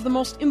is one of the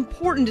most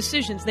important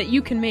decisions that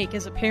you can make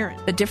as a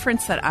parent. The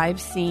difference that I've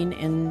seen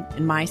in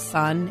my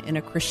son in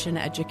a Christian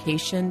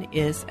education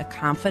is a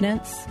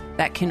confidence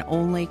that can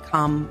only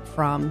come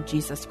from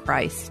Jesus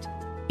Christ.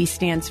 He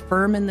stands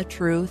firm in the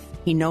truth.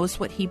 He knows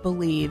what he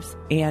believes,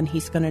 and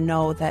he's going to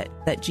know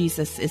that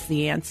Jesus is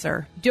the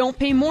answer. Don't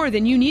pay more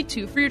than you need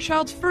to for your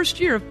child's first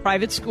year of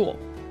private school.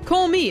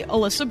 Call me,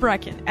 Alyssa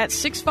Brecken, at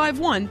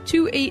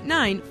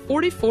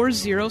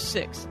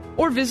 651-289-4406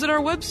 or visit our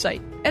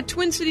website at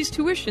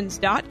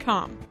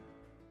TwinCitiesTuitions.com.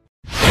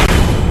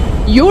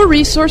 Your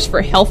resource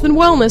for health and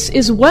wellness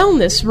is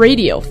Wellness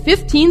Radio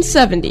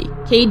 1570,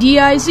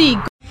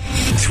 KDIZ.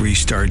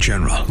 3-star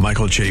General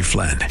Michael J.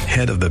 Flynn,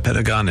 head of the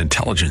Pentagon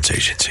Intelligence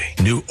Agency,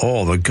 knew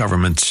all the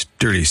government's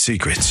dirty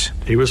secrets.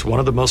 He was one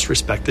of the most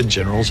respected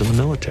generals in the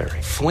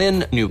military.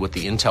 Flynn knew what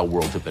the intel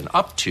world had been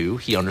up to.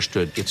 He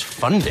understood its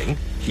funding.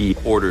 He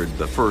ordered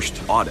the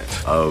first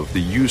audit of the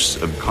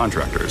use of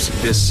contractors.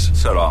 This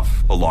set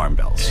off alarm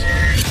bells.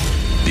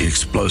 The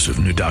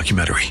explosive new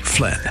documentary,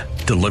 Flynn,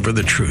 Deliver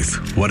the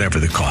Truth, Whatever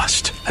the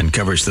Cost,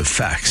 uncovers the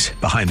facts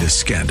behind this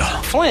scandal.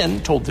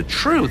 Flynn told the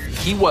truth.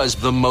 He was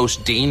the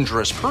most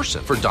dangerous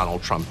person for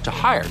Donald Trump to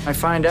hire. I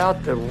find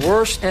out the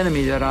worst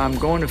enemy that I'm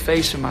going to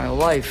face in my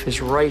life is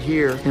right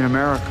here in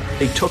America.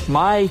 They took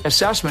my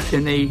assessment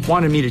and they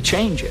wanted me to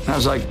change it. And I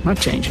was like, I'm not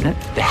changing it.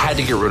 They had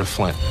to get rid of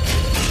Flynn.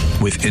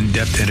 With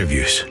in-depth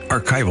interviews,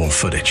 archival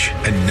footage,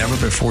 and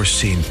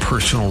never-before-seen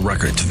personal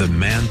records of the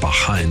man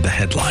behind the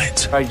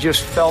headlines. I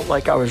just felt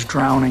like I was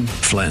drowning.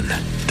 Flynn,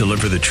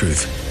 Deliver the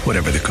Truth,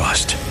 Whatever the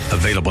Cost.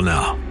 Available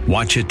now.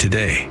 Watch it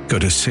today. Go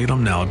to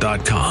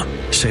salemnow.com.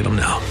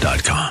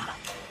 salemnow.com.